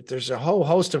 there's a whole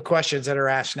host of questions that are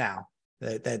asked now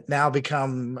that now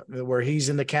become where he's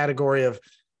in the category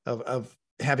of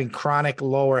having chronic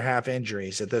lower half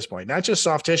injuries at this point, not just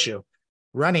soft tissue,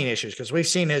 running issues, because we've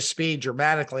seen his speed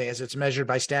dramatically, as it's measured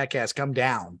by StatCast, come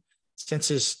down since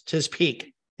his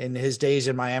peak in his days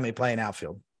in Miami playing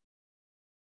outfield.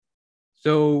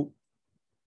 So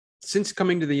since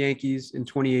coming to the Yankees in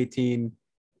 2018,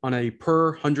 on a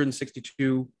per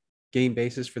 162 game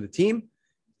basis for the team,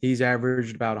 he's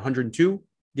averaged about 102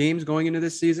 games going into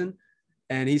this season.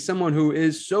 And he's someone who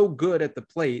is so good at the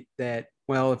plate that,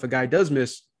 well, if a guy does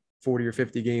miss 40 or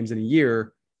 50 games in a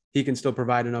year, he can still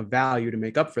provide enough value to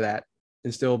make up for that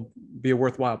and still be a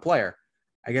worthwhile player.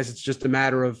 I guess it's just a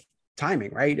matter of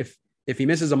timing, right? If he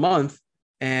misses a month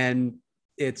and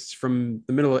it's from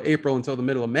the middle of April until the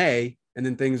middle of May, and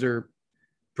then things are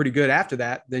pretty good after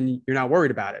that, then you're not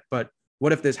worried about it. But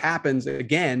what if this happens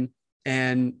again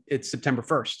and it's September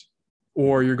 1st,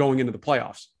 or you're going into the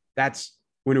playoffs? That's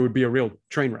when it would be a real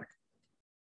train wreck.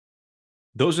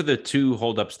 Those are the two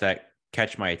holdups that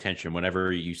catch my attention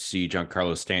whenever you see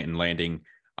Giancarlo Stanton landing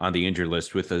on the injured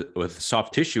list with a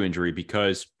soft tissue injury,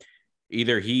 because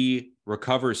either he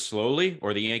recovers slowly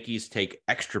or the Yankees take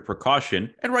extra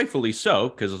precaution, and rightfully so,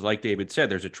 because like David said,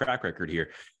 there's a track record here.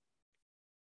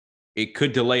 It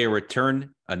could delay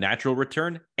a natural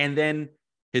return. And then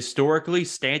historically,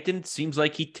 Stanton seems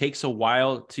like he takes a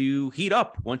while to heat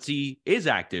up once he is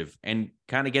active and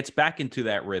kind of gets back into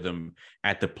that rhythm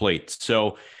at the plate.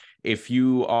 So if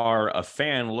you are a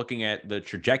fan looking at the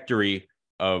trajectory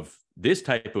of this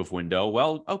type of window,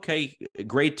 well, okay,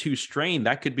 grade 2 strain,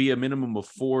 that could be a minimum of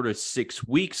 4 to 6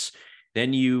 weeks.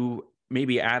 Then you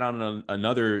maybe add on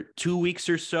another 2 weeks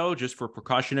or so just for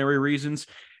precautionary reasons.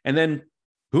 And then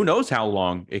who knows how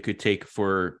long it could take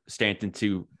for Stanton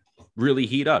to really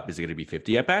heat up. Is it going to be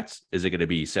 50 at-bats? Is it going to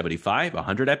be 75,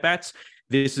 100 at-bats?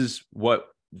 This is what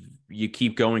you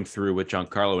keep going through with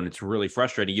Giancarlo, and it's really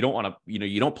frustrating. You don't want to,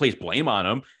 you don't place blame on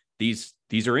him. These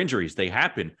are injuries. They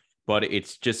happen. But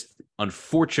it's just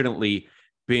unfortunately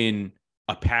been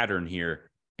a pattern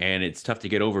here, and it's tough to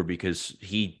get over because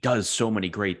he does so many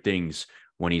great things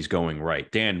when he's going right.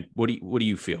 Dan, what do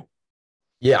you feel?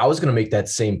 Yeah, I was going to make that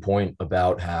same point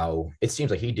about how it seems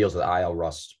like he deals with IL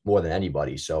rust more than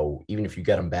anybody. So even if you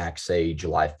get him back, say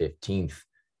July 15th,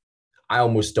 I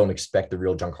almost don't expect the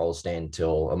real Giancarlo Stanton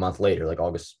until a month later, like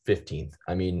August 15th.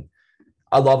 I mean,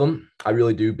 I love him. I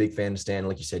really do. Big fan of Stanton.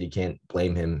 Like you said, you can't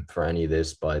blame him for any of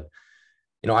this. But,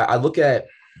 I look at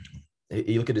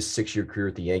his 6-year career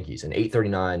at the Yankees, an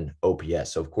 839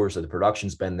 OPS. So, of course, the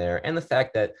production's been there. And the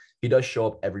fact that he does show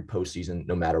up every postseason,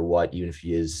 no matter what, even if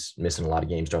he is missing a lot of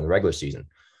games during the regular season.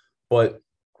 But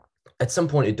at some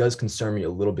point, it does concern me a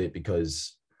little bit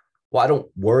because, well, I don't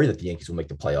worry that the Yankees will make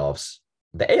the playoffs.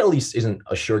 The AL East isn't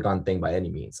a sure gun thing by any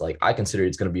means. Like, I consider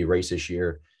it's going to be a race this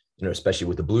year, especially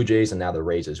with the Blue Jays and now the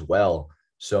Rays as well.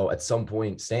 So at some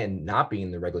point, Stanton not being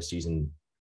in the regular season,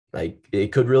 like,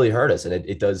 it could really hurt us. And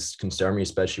it does concern me,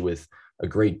 especially with a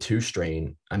grade 2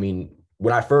 strain. I mean,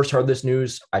 when I first heard this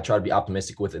news, I tried to be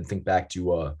optimistic with it and think back to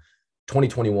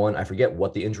 2021. I forget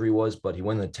what the injury was, but he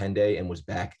went in the 10-day and was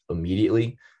back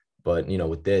immediately. But,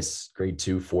 with this grade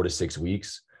 2, 4 to 6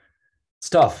 weeks, it's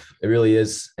tough. It really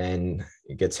is. And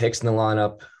it gets Hicks in the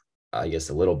lineup. I guess,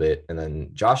 a little bit. And then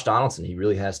Josh Donaldson, he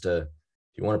really has to,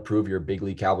 if you want to prove you're a big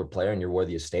league caliber player and you're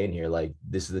worthy of staying here, like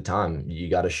this is the time. You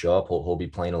got to show up. He'll be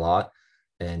playing a lot.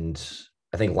 And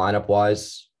I think lineup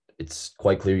wise, it's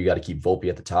quite clear you got to keep Volpe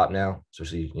at the top now,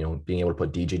 especially, being able to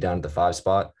put DJ down at the 5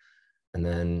 spot. And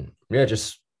then,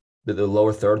 just the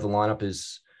lower third of the lineup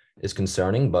is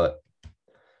concerning, but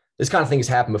this kind of thing has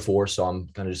happened before. So I'm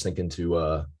kind of just thinking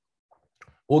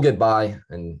we'll get by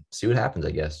and see what happens,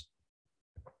 I guess.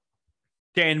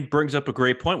 Dan brings up a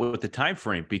great point with the time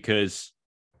frame, because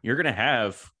you're going to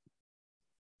have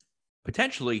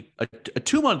potentially a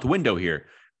 2-month window here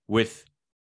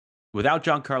without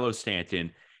Giancarlo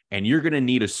Stanton, and you're going to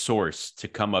need a source to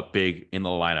come up big in the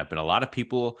lineup. And a lot of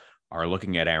people are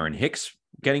looking at Aaron Hicks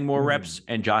getting more reps,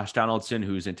 and Josh Donaldson,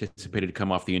 who's anticipated to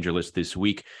come off the injury list this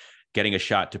week, getting a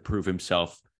shot to prove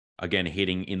himself, again,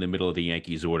 hitting in the middle of the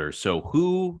Yankees order. So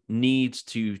who needs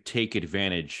to take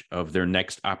advantage of their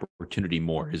next opportunity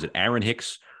more? Is it Aaron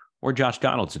Hicks or Josh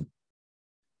Donaldson?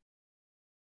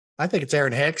 I think it's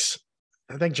Aaron Hicks.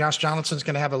 I think Josh Donaldson's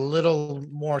going to have a little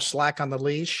more slack on the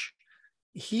leash.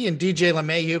 He and DJ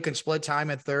LeMahieu can split time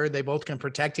at third. They both can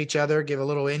protect each other, give a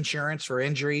little insurance for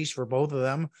injuries for both of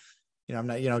them.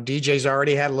 DJ's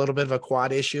already had a little bit of a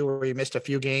quad issue where he missed a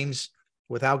few games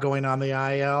without going on the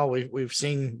IL. We've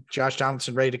seen Josh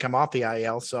Donaldson ready to come off the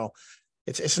IL. So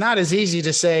it's not as easy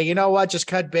to say, you know what, just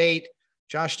cut bait.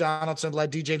 Josh Donaldson,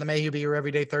 let DJ LeMahieu be your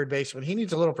everyday third baseman. He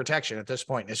needs a little protection at this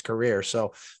point in his career.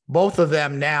 So both of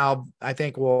them now, I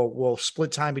think, will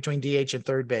split time between DH and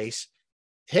third base.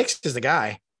 Hicks is the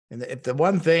guy. And the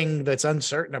one thing that's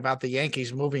uncertain about the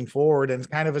Yankees moving forward, and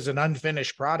kind of as an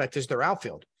unfinished product, is their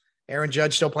outfield. Aaron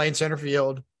Judge still playing center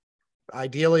field.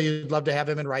 Ideally, you'd love to have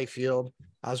him in right field.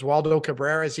 Oswaldo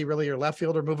Cabrera, is he really your left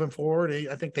fielder moving forward?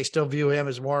 I think they still view him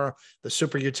as more the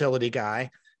super utility guy.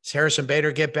 Does Harrison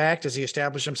Bader get back? Does he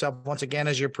establish himself once again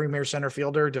as your premier center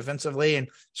fielder defensively and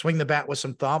swing the bat with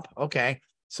some thump? Okay.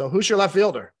 So who's your left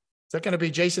fielder? Is that going to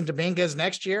be Jason Dominguez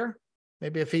next year?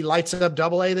 Maybe if he lights up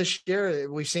Double-A this year.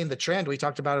 We've seen the trend. We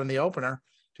talked about it in the opener.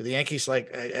 Do the Yankees,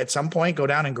 at some point, go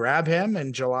down and grab him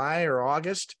in July or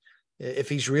August? If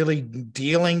he's really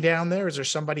dealing down there, is there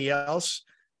somebody else?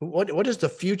 What is the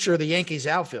future of the Yankees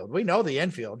outfield? We know the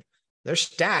infield. They're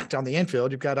stacked on the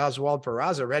infield. You've got Oswald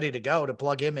Peraza ready to go to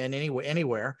plug him in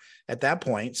anywhere at that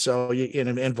point. So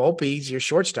and Volpe's your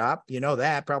shortstop.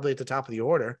 That probably at the top of the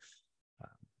order.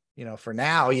 For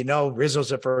now,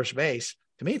 Rizzo's at first base.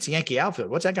 To me, it's a Yankee outfield.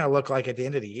 What's that going to look like at the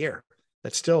end of the year?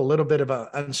 That's still a little bit of an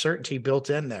uncertainty built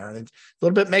in there. And it's a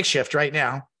little bit makeshift right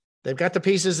now. They've got the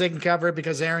pieces they can cover it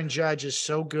because Aaron Judge is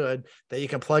so good that you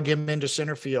can plug him into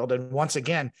center field. And once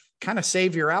again, kind of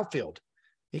save your outfield.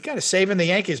 You got to saving the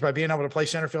Yankees by being able to play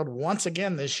center field once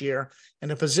again this year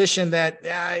in a position that,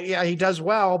 he does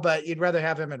well, but you'd rather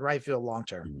have him in right field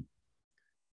long-term.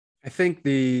 I think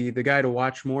the guy to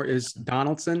watch more is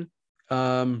Donaldson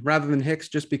rather than Hicks,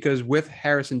 just because with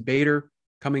Harrison Bader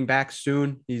coming back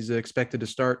soon, he's expected to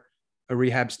start a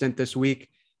rehab stint this week.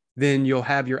 Then you'll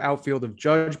have your outfield of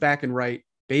Judge back and right,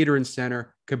 Bader in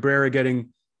center, Cabrera getting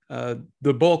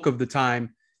the bulk of the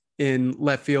time in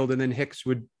left field, and then Hicks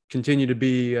would continue to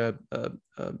be a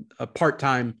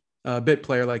part-time bit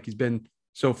player like he's been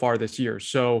so far this year.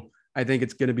 So I think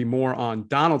it's going to be more on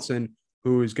Donaldson,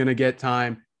 who is going to get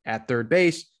time at third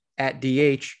base, at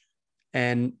DH,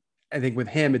 and I think with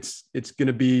him, he's going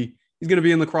to be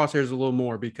in the crosshairs a little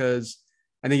more, because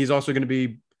I think he's also going to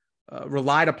be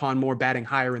relied upon more batting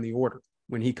higher in the order.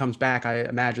 When he comes back, I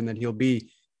imagine that he'll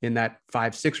be in that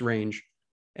 5-6 range,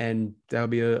 and that'll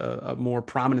be a more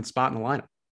prominent spot in the lineup.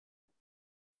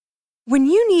 When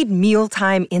you need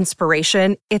mealtime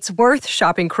inspiration, it's worth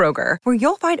shopping Kroger, where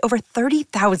you'll find over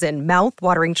 30,000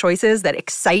 mouth-watering choices that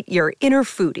excite your inner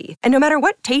foodie. And no matter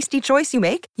what tasty choice you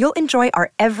make, you'll enjoy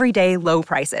our everyday low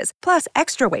prices, plus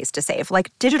extra ways to save,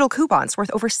 like digital coupons worth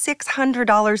over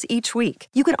 $600 each week.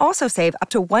 You can also save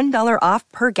up to $1 off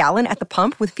per gallon at the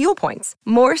pump with fuel points.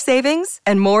 More savings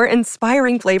and more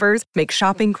inspiring flavors make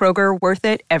shopping Kroger worth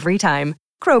it every time.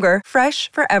 Kroger,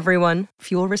 fresh for everyone.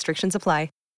 Fuel restrictions apply.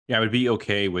 Yeah, I would be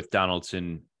okay with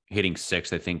Donaldson hitting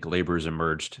 6. I think Glaber's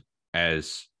emerged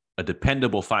as a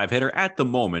dependable 5-hitter at the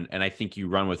moment, and I think you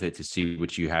run with it to see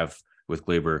what you have with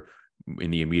Gleyber in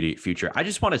the immediate future. I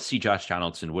just want to see Josh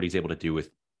Donaldson, what he's able to do with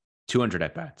 200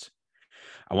 at-bats.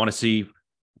 I want to see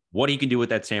what he can do with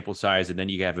that sample size, and then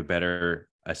you have a better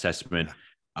assessment.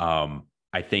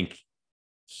 I think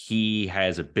he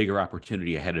has a bigger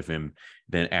opportunity ahead of him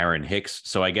than Aaron Hicks.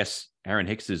 So I guess Aaron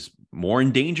Hicks is more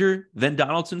in danger than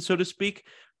Donaldson, so to speak.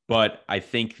 But I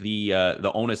think the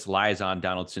onus lies on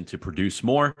Donaldson to produce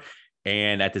more.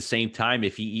 And at the same time,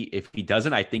 if he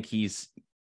doesn't, I think he's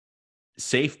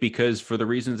safe because for the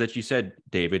reasons that you said,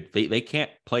 David, they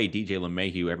can't play DJ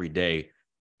LeMahieu every day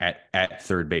at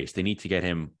third base. They need to get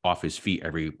him off his feet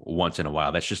every once in a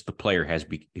while. That's just the player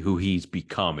who he's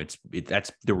become.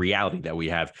 That's the reality that we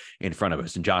have in front of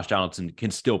us. And Josh Donaldson can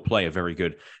still play a very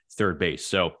good third base.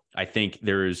 So I think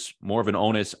there's more of an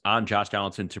onus on Josh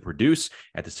Donaldson to produce.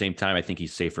 At the same time, I think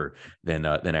he's safer than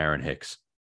Aaron Hicks.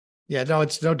 Yeah, no,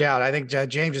 it's no doubt. I think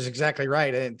James is exactly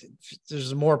right. And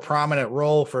there's a more prominent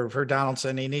role for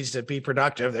Donaldson. He needs to be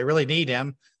productive. They really need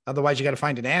him. Otherwise, you got to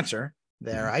find an answer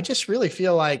there. I just really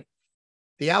feel like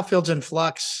the outfield's in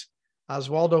flux.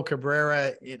 Oswaldo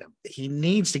Cabrera, he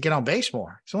needs to get on base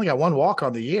more. He's only got one walk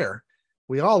on the year.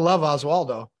 We all love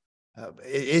Oswaldo.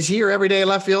 Is he your everyday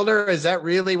left fielder? Is that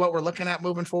really what we're looking at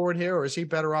moving forward here? Or is he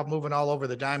better off moving all over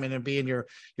the diamond and being your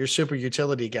super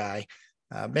utility guy?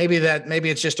 Maybe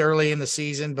it's just early in the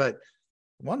season, but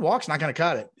one walk's not going to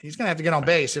cut it. He's going to have to get on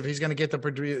base if he's going to get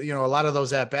a lot of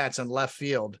those at-bats in left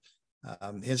field.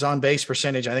 His on-base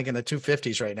percentage, I think, in the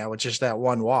 250s right now with just that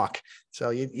one walk.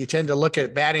 So you tend to look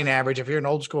at batting average. If you're an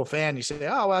old school fan, you say,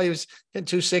 oh, well, he was hitting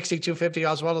 260, 250.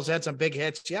 Oswaldo's had some big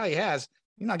hits. Yeah, he has.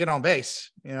 He's not getting on base.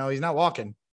 He's not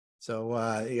walking. So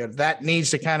that needs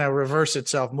to kind of reverse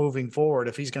itself moving forward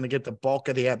if he's going to get the bulk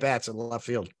of the at-bats in left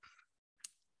field.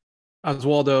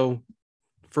 Oswaldo,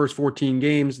 first 14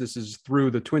 games. This is through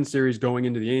the Twin Series going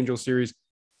into the Angel Series.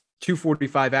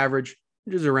 245 average,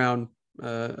 which is around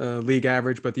league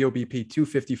average, but the OBP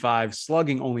 255,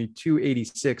 slugging only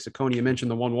 286. Aconia mentioned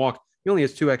the one walk. He only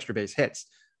has 2 extra base hits.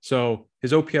 So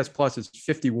his OPS plus is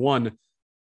 51.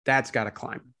 That's got to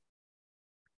climb.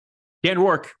 Dan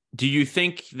Rourke, do you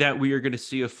think that we are going to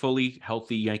see a fully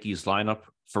healthy Yankees lineup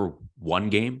for one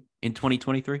game in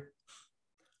 2023?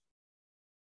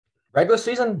 Regular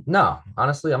season? No.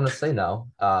 Honestly, I'm going to say no.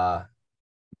 But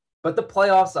the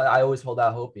playoffs, I always hold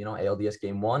out hope. ALDS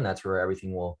game 1, that's where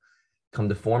everything will come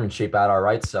to form and shape out all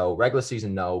right. So regular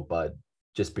season, no, but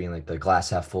just being like the glass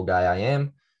half full guy I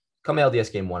am, come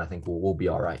ALDS game 1, I think we'll be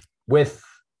all right with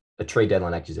a trade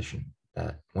deadline acquisition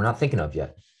that we're not thinking of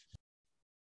yet.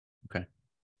 Okay.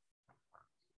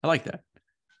 I like that.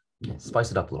 Yeah,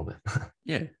 spice it up a little bit.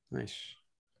 Yeah, nice.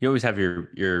 You always have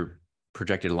your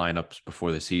projected lineups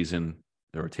before the season,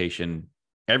 the rotation.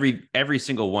 Every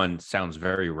single one sounds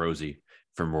very rosy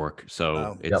from Rourke.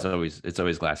 So it's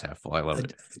always glass half full. I love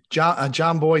it.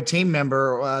 John Boyd team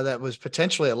member that was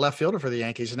potentially a left fielder for the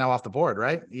Yankees is now off the board,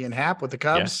 right? Ian Happ with the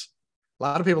Cubs. Yeah.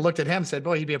 A lot of people looked at him and said,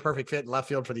 boy, he'd be a perfect fit in left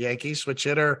field for the Yankees. Switch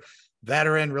hitter,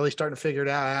 veteran, really starting to figure it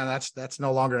out. That's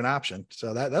no longer an option.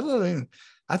 So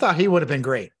I thought he would have been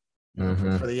great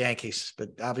for the Yankees,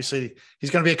 but obviously he's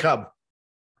going to be a Cub.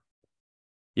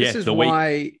 Yeah, this is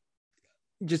why,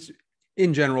 just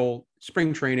in general,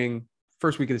 spring training,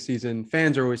 first week of the season,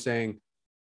 fans are always saying,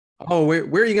 oh, where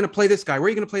are you going to play this guy? Where are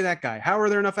you going to play that guy? How are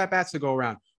there enough at-bats to go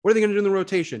around? What are they going to do in the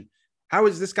rotation? How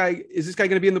is this guy going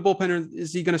to be in the bullpen, or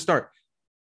is he going to start?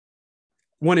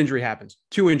 One injury happens.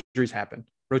 2 injuries happen.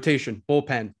 Rotation,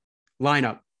 bullpen,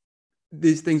 lineup.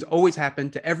 These things always happen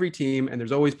to every team, and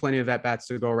there's always plenty of at-bats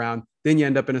to go around. Then you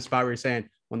end up in a spot where you're saying,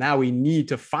 well, now we need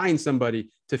to find somebody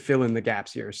to fill in the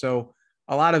gaps here. So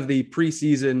a lot of the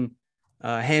preseason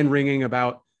hand-wringing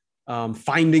about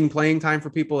finding playing time for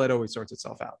people, that always sorts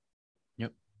itself out.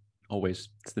 Yep, always.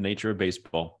 It's the nature of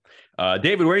baseball.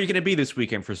 David, where are you going to be this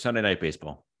weekend for Sunday Night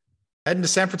Baseball? Heading to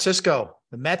San Francisco.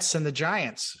 The Mets and the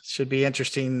Giants should be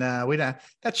interesting. We're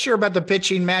not sure about the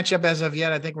pitching matchup as of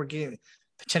yet. I think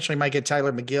potentially might get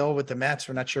Tyler McGill with the Mets.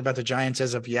 We're not sure about the Giants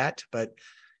as of yet, but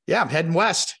yeah, I'm heading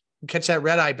west. Catch that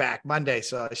red eye back Monday,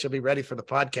 so I should be ready for the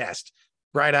podcast.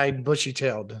 Bright-eyed,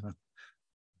 bushy-tailed.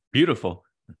 Beautiful.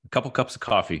 A couple cups of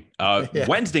coffee. Yeah.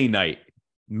 Wednesday night,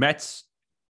 Mets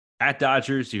at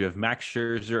Dodgers. You have Max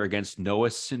Scherzer against Noah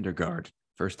Syndergaard.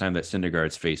 First time that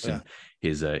Syndergaard's facing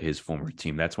his former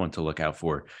team. That's one to look out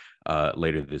for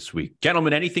later this week.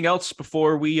 Gentlemen, anything else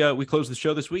before we close the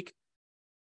show this week?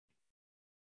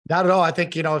 Not at all. I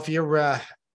think,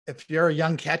 if you're a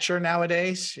young catcher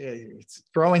nowadays,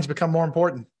 throwing's become more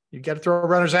important. You got to throw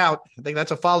runners out. I think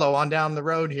that's a follow on down the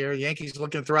road here. Yankees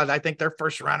looking to throw out, I think, their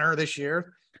first runner this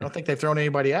year. I don't think they've thrown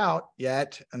anybody out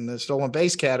yet in the stolen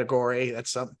base category.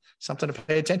 That's something to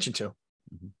pay attention to.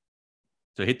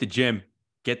 So hit the gym,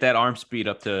 get that arm speed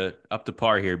up to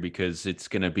par here, because it's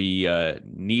going to be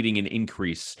needing an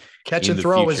increase. Catch and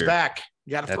throw is back.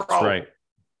 You got to throw. That's right.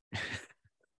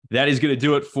 That is going to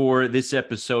do it for this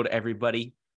episode,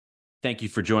 everybody. Thank you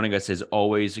for joining us as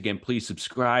always. Again, please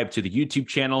subscribe to the YouTube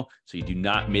channel so you do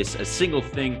not miss a single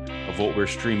thing of what we're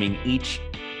streaming each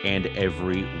and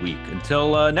every week.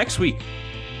 Until next week,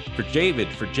 for for David,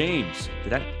 for James.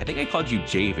 I think I called you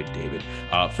Javid, David.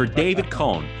 For David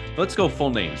Cohn. Let's go full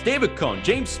names. David Cohn,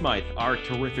 James Smythe, our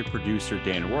terrific producer,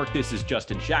 Dan Rourke. This is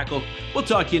Justin Shackle. We'll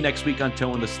talk to you next week on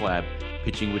Toe in the Slab,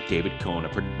 Pitching with David Cohn, a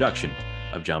production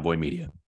of John Boy Media.